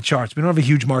move up the charts. We don't have a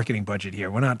huge marketing budget here.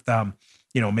 We're not,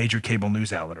 major cable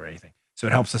news outlet or anything. So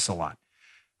it helps us a lot.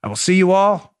 I will see you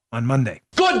all on Monday.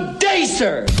 Good day,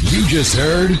 sir. You just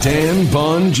heard Dan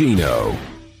Bongino.